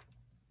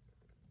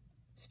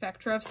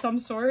 Spectra of some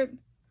sort.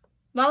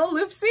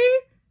 Lalaloopsy?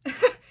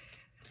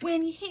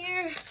 When you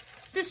hear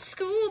the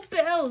school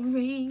bell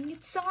ring,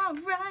 it's all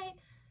right.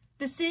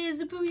 This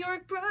is a Boo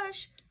York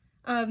brush.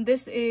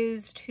 This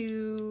is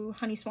to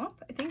Honey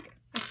Swamp, I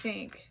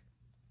think.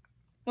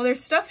 Well,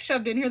 there's stuff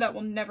shoved in here that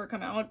will never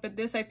come out, but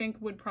this I think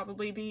would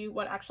probably be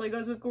what actually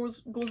goes with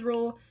Ghouls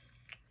Rule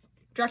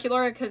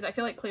Draculaura, because I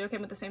feel like Cleo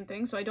came with the same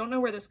thing, so I don't know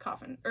where this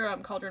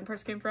Cauldron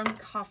purse came from.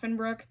 Coffin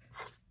Brook.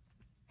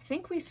 I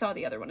think we saw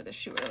the other one of this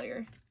shoe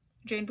earlier.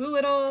 Jane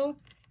Boolittle.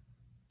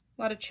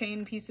 A lot of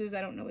chain pieces.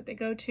 I don't know what they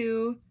go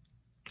to.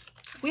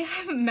 We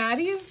have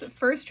Maddie's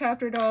first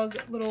chapter doll's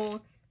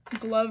little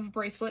glove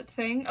bracelet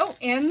thing. Oh,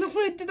 and the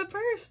lid to the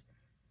purse.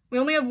 We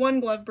only have one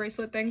glove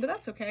bracelet thing, but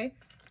that's okay.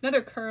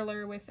 Another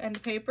curler with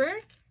end paper.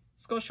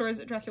 Skull Shores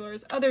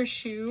Draculaura's other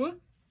shoe.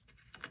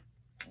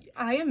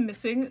 I am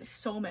missing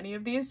so many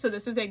of these, so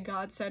this is a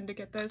godsend to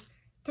get this.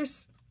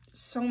 There's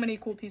so many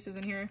cool pieces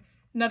in here.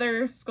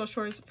 Another Skull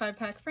Shores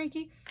 5-pack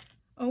Frankie.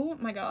 Oh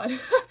my god.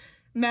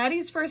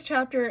 Maddie's first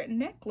chapter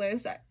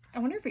necklace. I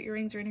wonder if her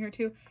earrings are in here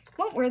too.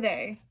 What were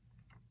they?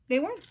 They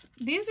weren't.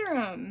 These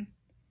are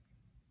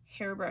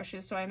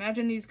hairbrushes, so I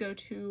imagine these go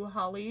to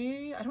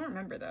Holly. I don't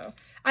remember though.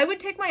 I would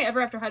take my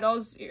Ever After High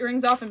dolls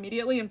earrings off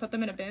immediately and put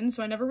them in a bin,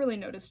 so I never really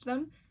noticed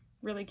them.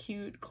 Really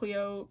cute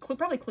Cleo,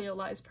 probably Cleo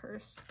Lie's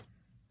purse.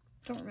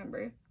 Don't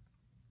remember.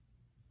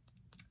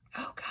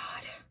 Oh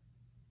God.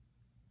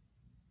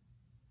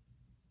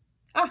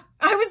 Ah,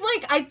 I was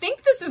like, I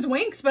think this is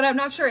Winx, but I'm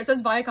not sure. It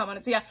says Viacom on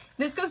it. So yeah,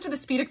 this goes to the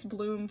Speedix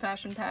Bloom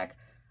fashion pack.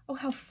 Oh,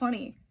 how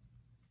funny.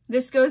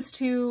 This goes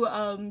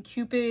to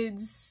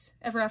Cupid's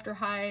Ever After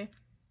High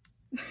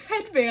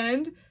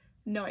headband.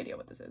 No idea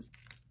what this is.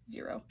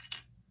 0.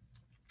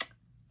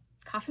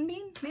 Coffin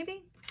Bean,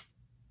 maybe?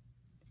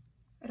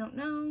 I don't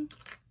know.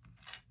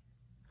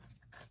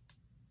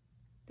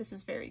 This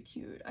is very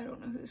cute. I don't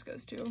know who this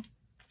goes to.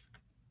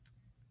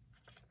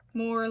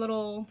 More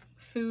little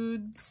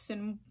foods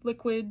and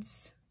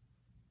liquids.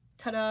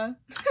 Ta-da.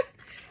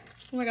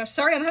 Oh my gosh,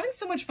 sorry, I'm having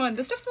so much fun.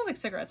 This stuff smells like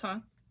cigarettes, huh?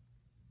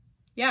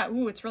 Yeah,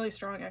 ooh, it's really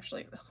strong,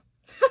 actually.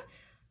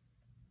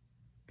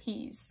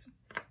 Peas.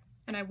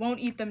 And I won't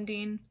eat them,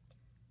 Dean.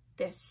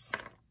 This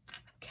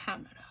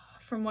camera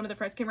from one of the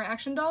Frights Camera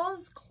action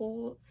dolls.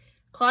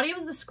 Claudia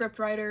was the script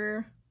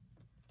writer.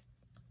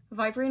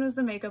 Viperine was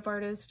the makeup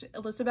artist.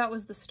 Elizabeth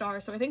was the star.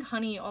 So I think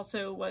Honey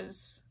also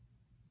was...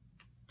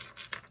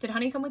 Did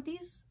Honey come with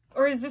these?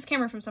 Or is this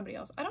camera from somebody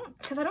else?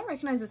 Because I don't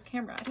recognize this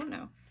camera. I don't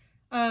know.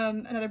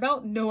 Another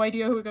belt. No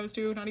idea who it goes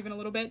to. Not even a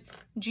little bit.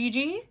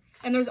 Gigi.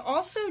 And there's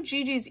also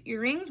Gigi's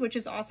earrings, which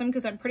is awesome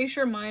because I'm pretty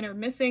sure mine are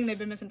missing. They've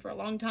been missing for a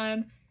long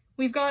time.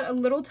 We've got a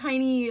little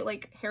tiny,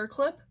 like, hair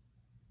clip.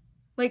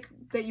 Like,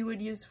 that you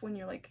would use when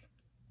you're, like,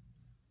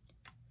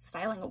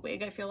 styling a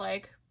wig, I feel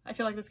like. I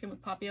feel like this came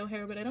with Papio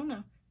hair, but I don't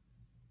know.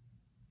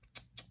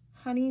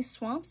 Honey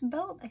Swamp's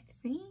belt, I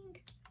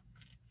think.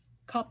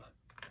 Cup.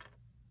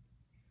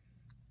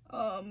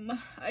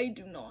 I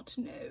do not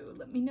know.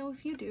 Let me know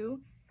if you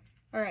do.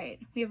 All right,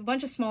 we have a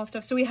bunch of small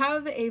stuff. So we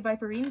have a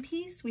Viperine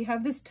piece. We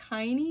have this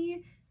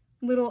tiny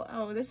little,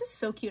 oh, this is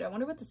so cute. I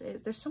wonder what this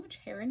is. There's so much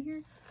hair in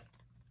here.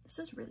 This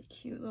is really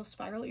cute. Little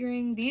spiral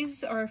earring.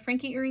 These are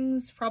Frankie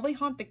earrings. Probably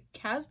haunt the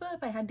Casbah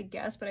if I had to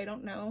guess, but I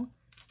don't know.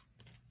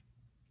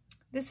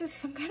 This is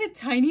some kind of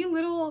tiny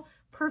little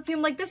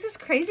perfume. Like, this is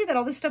crazy that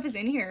all this stuff is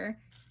in here.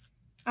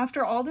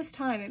 After all this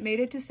time, it made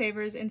it to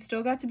Savers and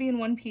still got to be in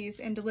one piece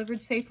and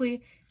delivered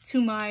safely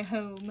to my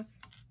home.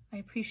 I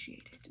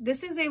appreciate it.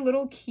 This is a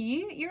little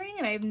key earring,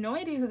 and I have no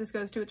idea who this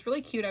goes to. It's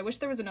really cute. I wish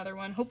there was another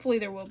one. Hopefully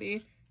there will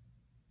be.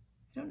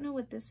 I don't know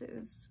what this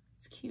is.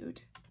 It's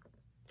cute.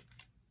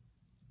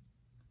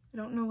 I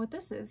don't know what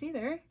this is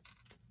either.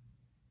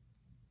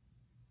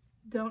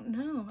 Don't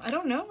know. I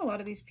don't know a lot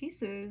of these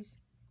pieces.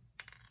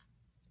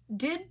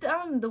 Did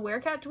the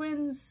Werecat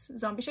twins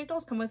Zombie Shake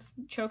dolls come with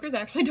chokers?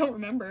 I actually don't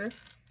remember.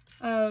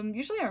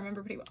 Usually I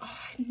remember pretty well. Oh,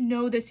 I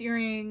know this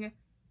earring.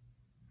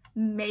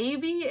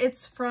 Maybe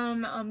it's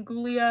from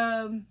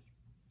Ghoulia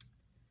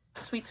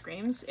Sweet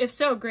Screams. If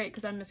so, great,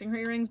 because I'm missing her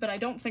earrings, but I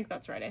don't think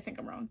that's right. I think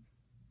I'm wrong.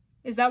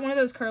 Is that one of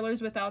those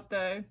curlers without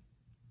the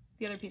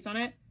other piece on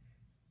it?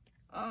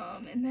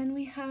 And then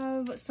we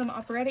have some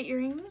operetta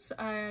earrings.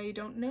 I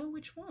don't know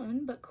which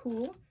one, but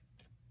cool.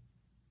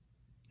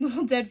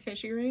 Little dead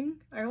fish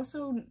earring. I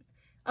also...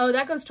 Oh,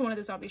 that goes to one of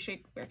the Zombie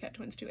Shake Werecat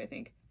twins too, I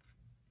think.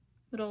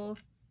 Little...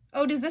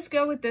 Oh, does this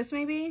go with this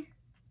maybe?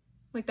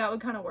 Like, that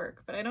would kind of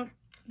work, but I don't...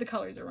 The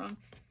colors are wrong.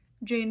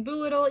 Jane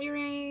Doolittle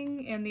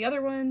earring, and the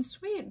other one,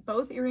 sweet.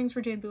 Both earrings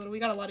for Jane Doolittle. We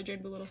got a lot of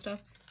Jane Doolittle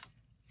stuff.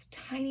 It's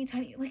tiny,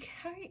 tiny. Like,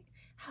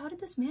 how did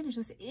this manage?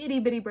 This itty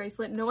bitty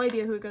bracelet. No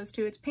idea who it goes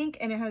to. It's pink,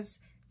 and it has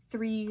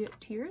 3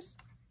 tiers.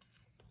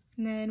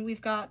 And then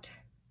we've got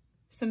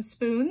some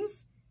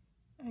spoons.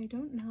 I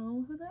don't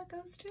know who that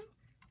goes to.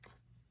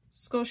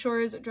 Skull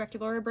Shore's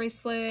Draculaura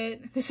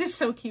bracelet. This is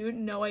so cute.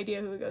 No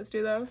idea who it goes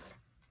to, though.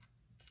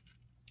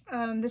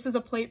 This is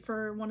a plate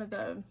for one of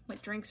the,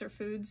 like, drinks or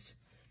foods.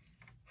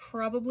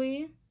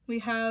 Probably. We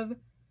have...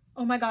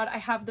 Oh my god, I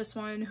have this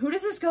one. Who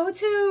does this go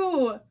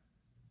to?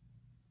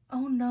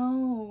 Oh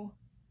no.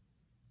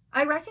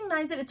 I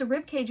recognize it. It's a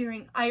ribcage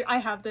earring. I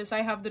have this.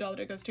 I have the doll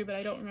that it goes to, but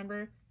I don't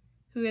remember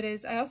who it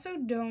is. I also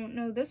don't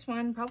know this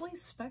one. Probably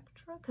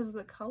Spectra because of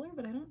the color,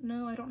 but I don't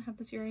know. I don't have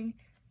this earring.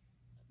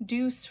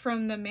 Deuce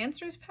from the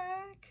Mansters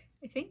pack,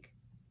 I think.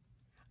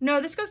 No,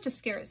 this goes to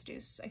Scarus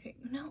Deuce, I think.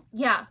 No,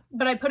 yeah,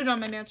 but I put it on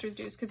my Mansters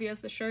Deuce because he has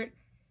the shirt.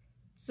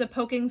 This is a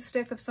poking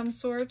stick of some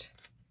sort.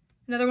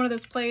 Another one of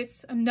those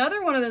plates.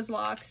 Another one of those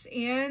locks.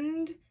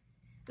 And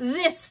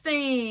this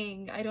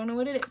thing. I don't know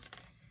what it is.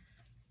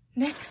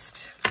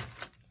 Next.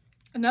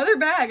 Another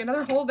bag.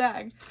 Another whole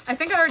bag. I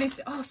think I already...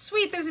 Oh,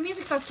 sweet. There's a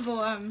music festival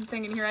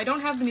thing in here. I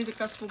don't have the music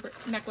festival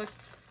necklace.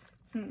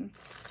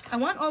 I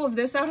want all of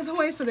this out of the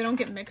way so they don't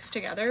get mixed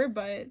together,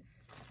 but...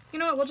 You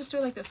know what? We'll just do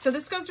it like this. So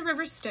this goes to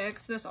River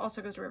Styx. This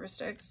also goes to River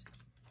Styx.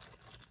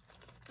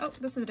 Oh,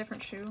 this is a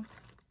different shoe.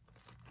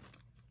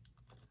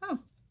 Oh.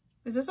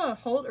 Is this a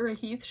Holt or a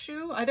Heath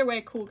shoe? Either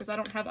way, cool, because I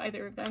don't have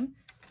either of them.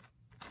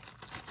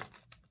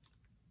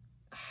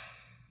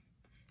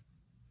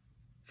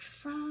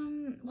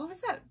 From... What was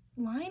that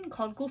line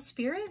called? Ghoul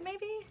Spirit,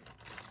 maybe?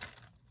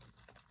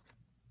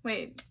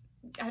 Wait.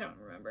 I don't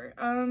remember.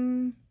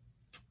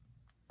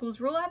 Ghoul's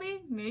Rule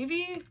Abbey?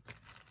 Maybe?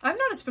 I'm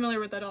not as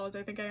familiar with that doll as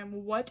I think I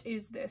am. What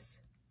is this?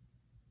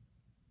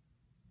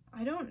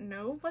 I don't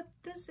know what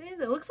this is.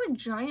 It looks like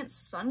giant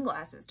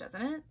sunglasses, doesn't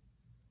it?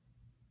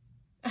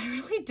 I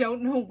really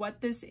don't know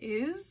what this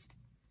is.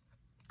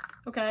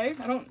 Okay,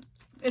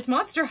 it's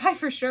Monster High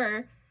for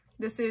sure.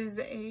 This is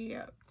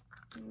a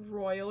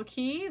royal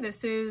key.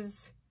 This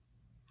is,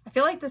 I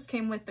feel like this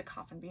came with the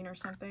coffin bean or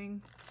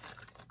something.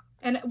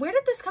 And where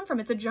did this come from?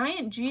 It's a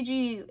giant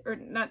Gigi, or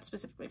not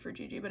specifically for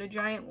Gigi, but a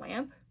giant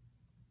lamp,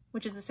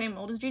 which is the same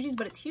mold as Gigi's,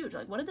 but it's huge.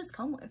 Like, what did this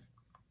come with?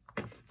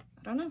 I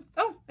don't know.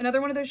 Oh,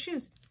 another one of those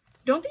shoes.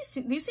 Don't these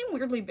seem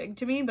weirdly big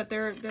to me, but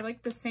they're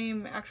like the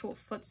same actual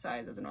foot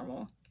size as a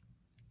normal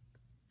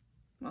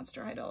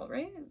Monster High doll,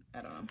 right?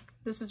 I don't know.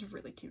 This is a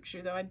really cute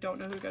shoe though. I don't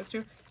know who it goes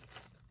to.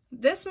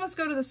 This must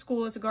go to the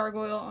school as a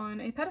gargoyle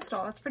on a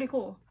pedestal. That's pretty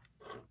cool.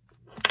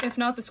 If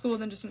not the school,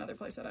 then just another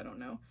place that I don't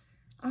know.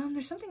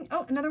 There's something,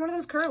 oh, another one of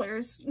those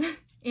curlers.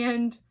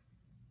 And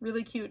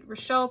really cute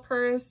Rochelle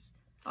purse,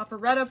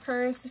 operetta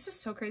purse. This is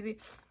so crazy.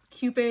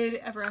 Cupid,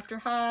 Ever After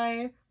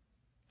High,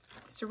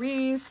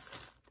 Cerise.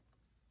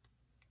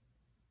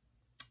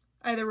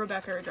 Either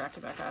Rebecca or Draft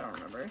Rebecca, I don't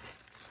remember.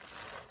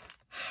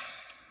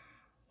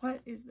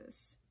 What is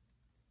this?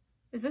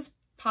 Is this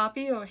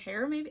Poppy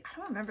O'Hare maybe? I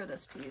don't remember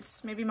this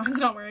piece. Maybe mine's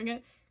not wearing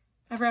it.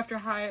 Ever After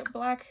High,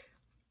 black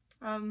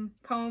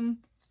comb.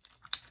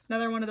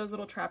 Another one of those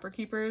little trapper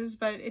keepers,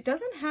 but it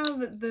doesn't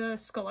have the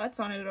skelettes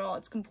on it at all.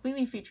 It's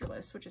completely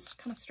featureless, which is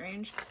kind of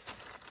strange.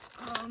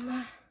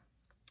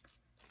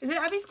 Is it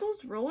Abbey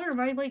School's roller, or am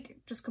I like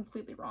just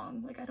completely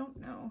wrong? Like, I don't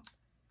know.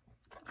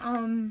 I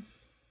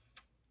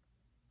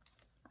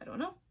don't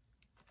know.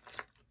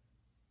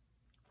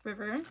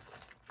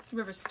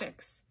 River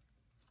Styx.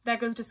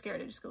 That goes to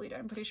Scared Edge Skelita,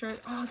 I'm pretty sure.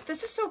 Oh,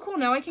 this is so cool.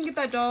 Now I can get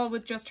that doll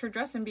with just her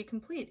dress and be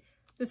complete.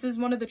 This is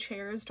one of the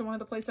chairs to one of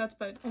the play sets,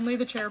 but only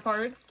the chair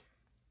part.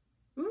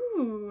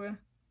 Ooh,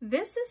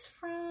 this is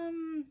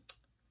from,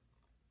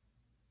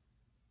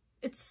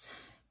 it's,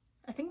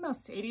 I think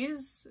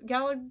Mousadie's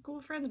Gala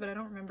Ghoul Friends, but I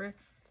don't remember.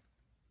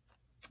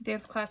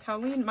 Dance Class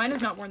Halloween. Mine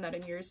has not worn that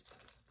in years.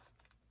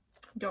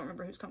 Don't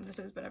remember whose comb this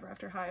is, but Ever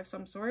After High of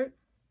some sort.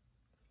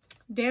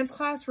 Dance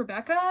Class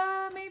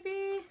Rebecca,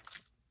 maybe?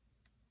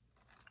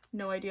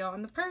 No idea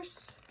on the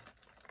purse.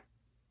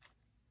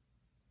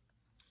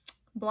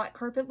 Black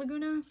Carpet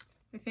Laguna,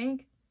 I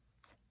think.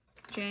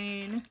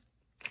 Jane.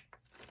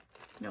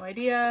 No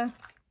idea.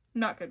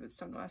 Not good with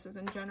sunglasses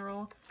in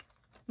general.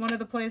 One of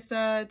the play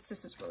sets.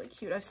 This is really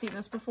cute. I've seen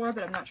this before,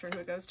 but I'm not sure who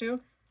it goes to.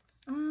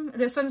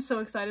 This I'm so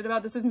excited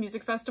about. This is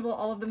Music Festival.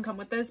 All of them come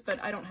with this,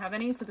 but I don't have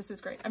any, so this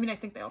is great. I mean, I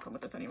think they all come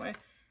with this anyway.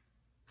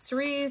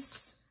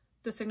 Cerise,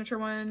 the signature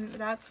one.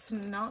 That's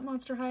not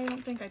Monster High, I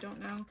don't think. I don't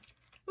know.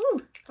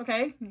 Ooh,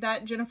 okay.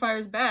 That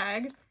Jennifier's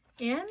bag.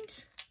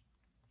 And...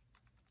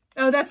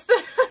 oh, that's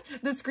the,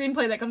 the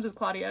screenplay that comes with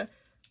Claudia.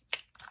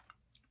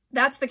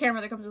 That's the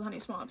camera that comes with Honey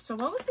Swamp. So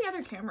what was the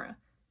other camera?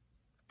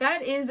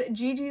 That is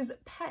Gigi's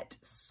pet,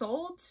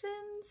 Sultan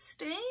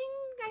Sting,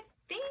 I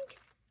think?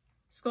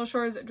 Skull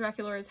Shore's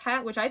Draculaura's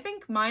hat, which I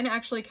think mine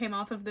actually came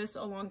off of this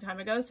a long time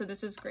ago, so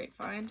this is great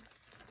find.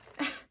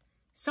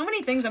 So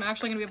many things I'm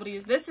actually going to be able to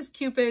use. This is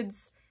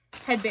Cupid's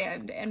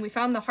headband, and we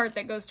found the heart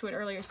that goes to it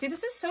earlier. See,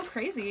 this is so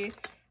crazy.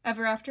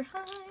 Ever After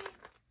High.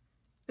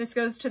 This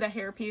goes to the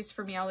hairpiece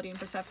for Meowlity and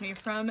Persephone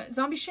from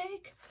Zombie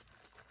Shake.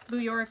 Blue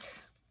York.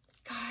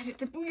 God,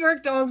 the Blue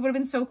York dolls would have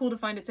been so cool to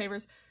find at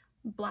Savers.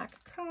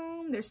 Black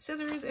comb. There's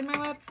scissors in my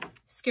lap.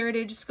 Scared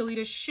Edge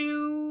Skelita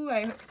shoe.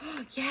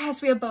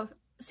 Yes, we have both.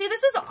 See,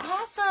 this is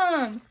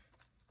awesome.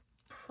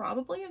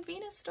 Probably a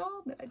Venus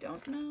doll, but I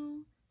don't know.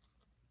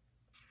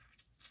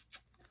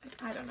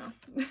 I don't know.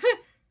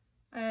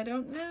 I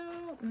don't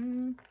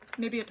know.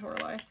 Maybe a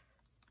Toralei.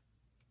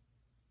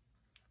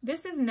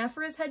 This is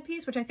Nephra's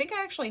headpiece, which I think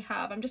I actually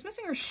have. I'm just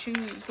missing her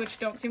shoes, which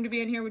don't seem to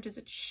be in here, which is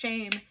a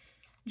shame.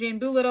 Jane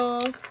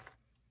Doolittle.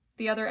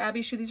 The other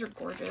Abby shoe. These are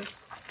gorgeous.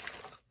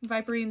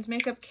 Viperine's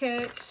makeup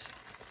kit.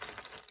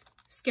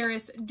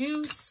 Scarus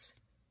Deuce.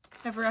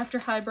 Ever After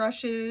High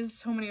brushes.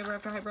 So many Ever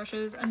After High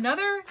brushes.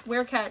 Another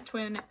Werecat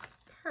twin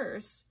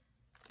purse.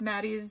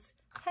 Maddie's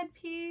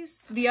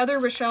headpiece. The other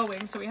Rochelle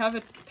wings. So we have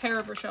a pair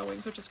of Rochelle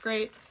wings, which is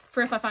great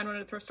for if I find one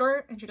at a thrift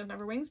store and she doesn't have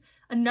her wings.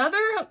 Another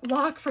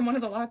lock from one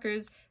of the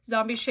lockers.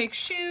 Zombie Shake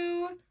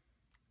shoe.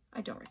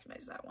 I don't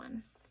recognize that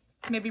one.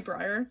 Maybe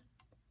Briar.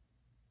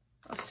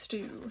 A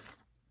stew.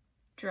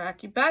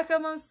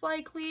 Dracubecca most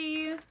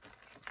likely.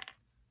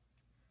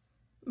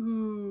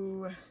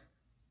 Ooh.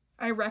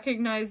 I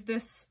recognize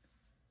this.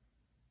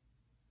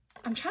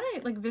 I'm trying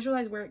to like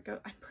visualize where it goes.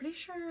 I'm pretty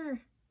sure.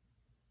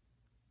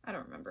 I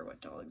don't remember what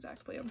doll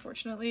exactly,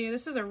 unfortunately.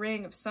 This is a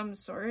ring of some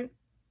sort.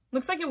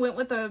 Looks like it went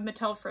with a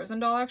Mattel Frozen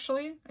doll,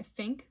 actually. I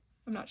think.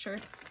 I'm not sure.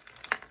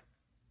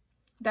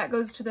 That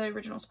goes to the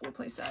original school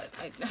playset.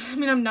 I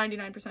mean, I'm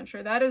 99%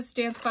 sure. That is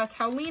Dance Class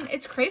Halloween.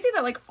 It's crazy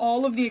that like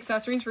all of the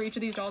accessories for each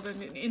of these dolls are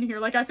in here.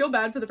 Like, I feel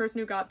bad for the person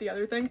who got the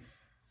other thing.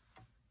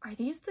 Are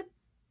these the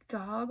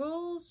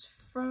goggles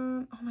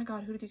from... oh my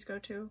god, who do these go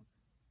to?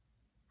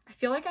 I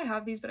feel like I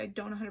have these, but I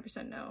don't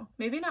 100% know.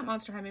 Maybe not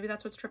Monster High. Maybe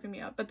that's what's tripping me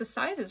up. But the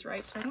size is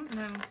right, so I don't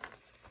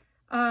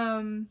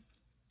know.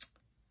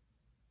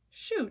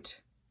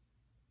 Shoot.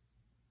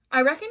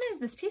 I recognize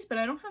this piece, but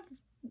I don't have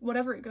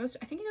whatever it goes to.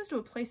 I think it goes to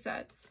a play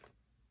set.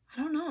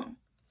 I don't know.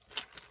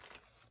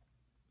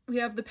 We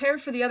have the pair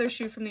for the other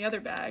shoe from the other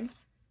bag.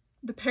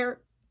 The pair,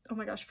 oh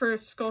my gosh, for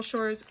Skull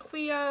Shores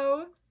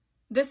Cleo.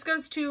 This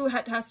goes to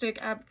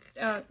Hatastic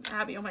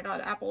Abby, oh my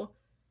god, Apple.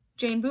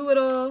 Jane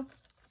Boolittle.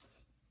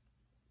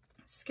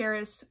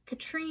 Scaris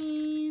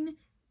Katrine.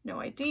 No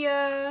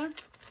idea.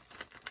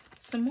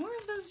 Some more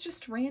of those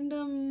just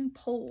random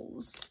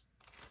polls.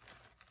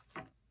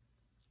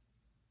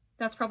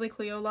 That's probably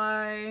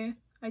Cleoli.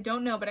 I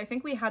don't know, but I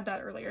think we had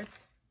that earlier.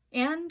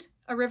 And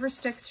a River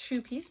Styx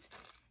shoe piece.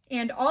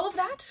 And all of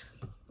that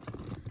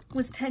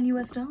was $10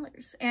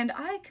 US. And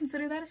I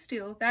consider that a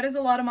steal. That is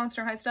a lot of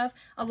Monster High stuff.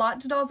 A lot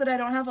to dolls that I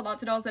don't have, a lot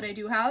to dolls that I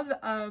do have.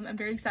 I'm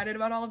very excited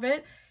about all of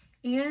it.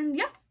 And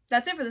yeah,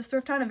 that's it for this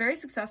thrift hunt. A very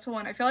successful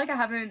one. I feel like I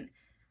haven't,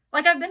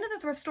 like I've been to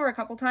the thrift store a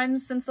couple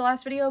times since the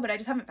last video, but I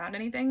just haven't found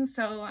anything.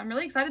 So I'm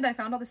really excited that I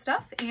found all this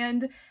stuff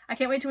and I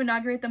can't wait to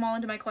inaugurate them all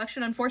into my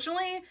collection.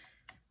 Unfortunately,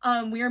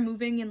 we are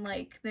moving in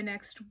like the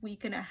next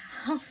week and a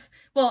half.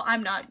 Well,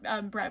 I'm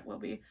not, Brett will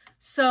be.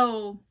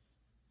 So,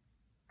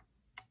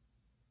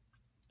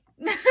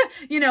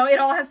 you know, it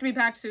all has to be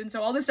packed soon.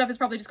 So all this stuff is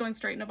probably just going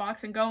straight in a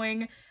box and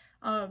going.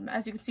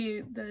 As you can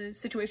see, the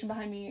situation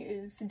behind me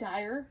is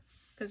dire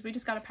because we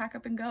just got to pack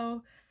up and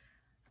go.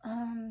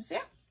 So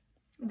yeah,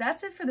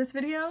 that's it for this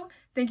video.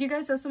 Thank you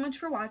guys so much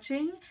for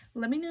watching.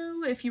 Let me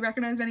know if you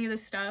recognized any of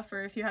this stuff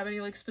or if you have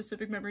any like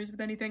specific memories with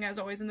anything. As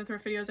always in the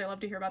thrift videos, I love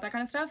to hear about that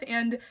kind of stuff.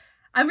 And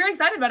I'm very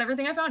excited about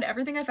everything I found.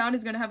 Everything I found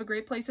is going to have a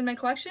great place in my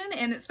collection,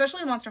 and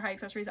especially the Monster High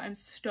accessories, I'm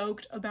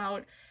stoked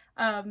about.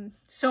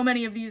 So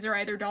many of these are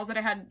either dolls that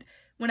I had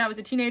when I was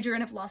a teenager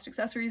and have lost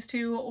accessories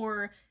to,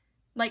 or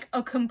like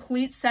a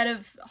complete set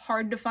of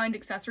hard to find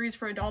accessories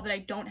for a doll that I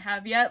don't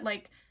have yet.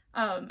 Like,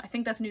 I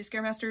think that's New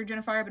Scaremaster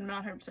Jennifer, but I'm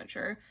not 100%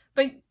 sure.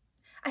 But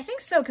I think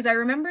so, because I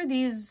remember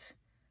these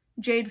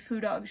Jade Foo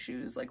Dog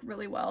shoes like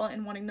really well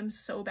and wanting them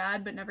so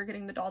bad, but never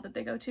getting the doll that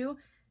they go to.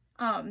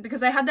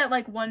 Because I had that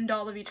like one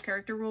doll of each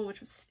character rule,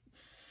 which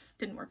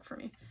didn't work for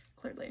me,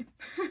 clearly.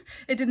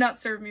 It did not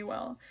serve me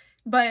well.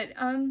 But,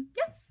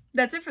 yeah.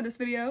 That's it for this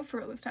video.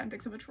 For all this time,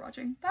 thanks so much for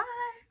watching.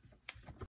 Bye!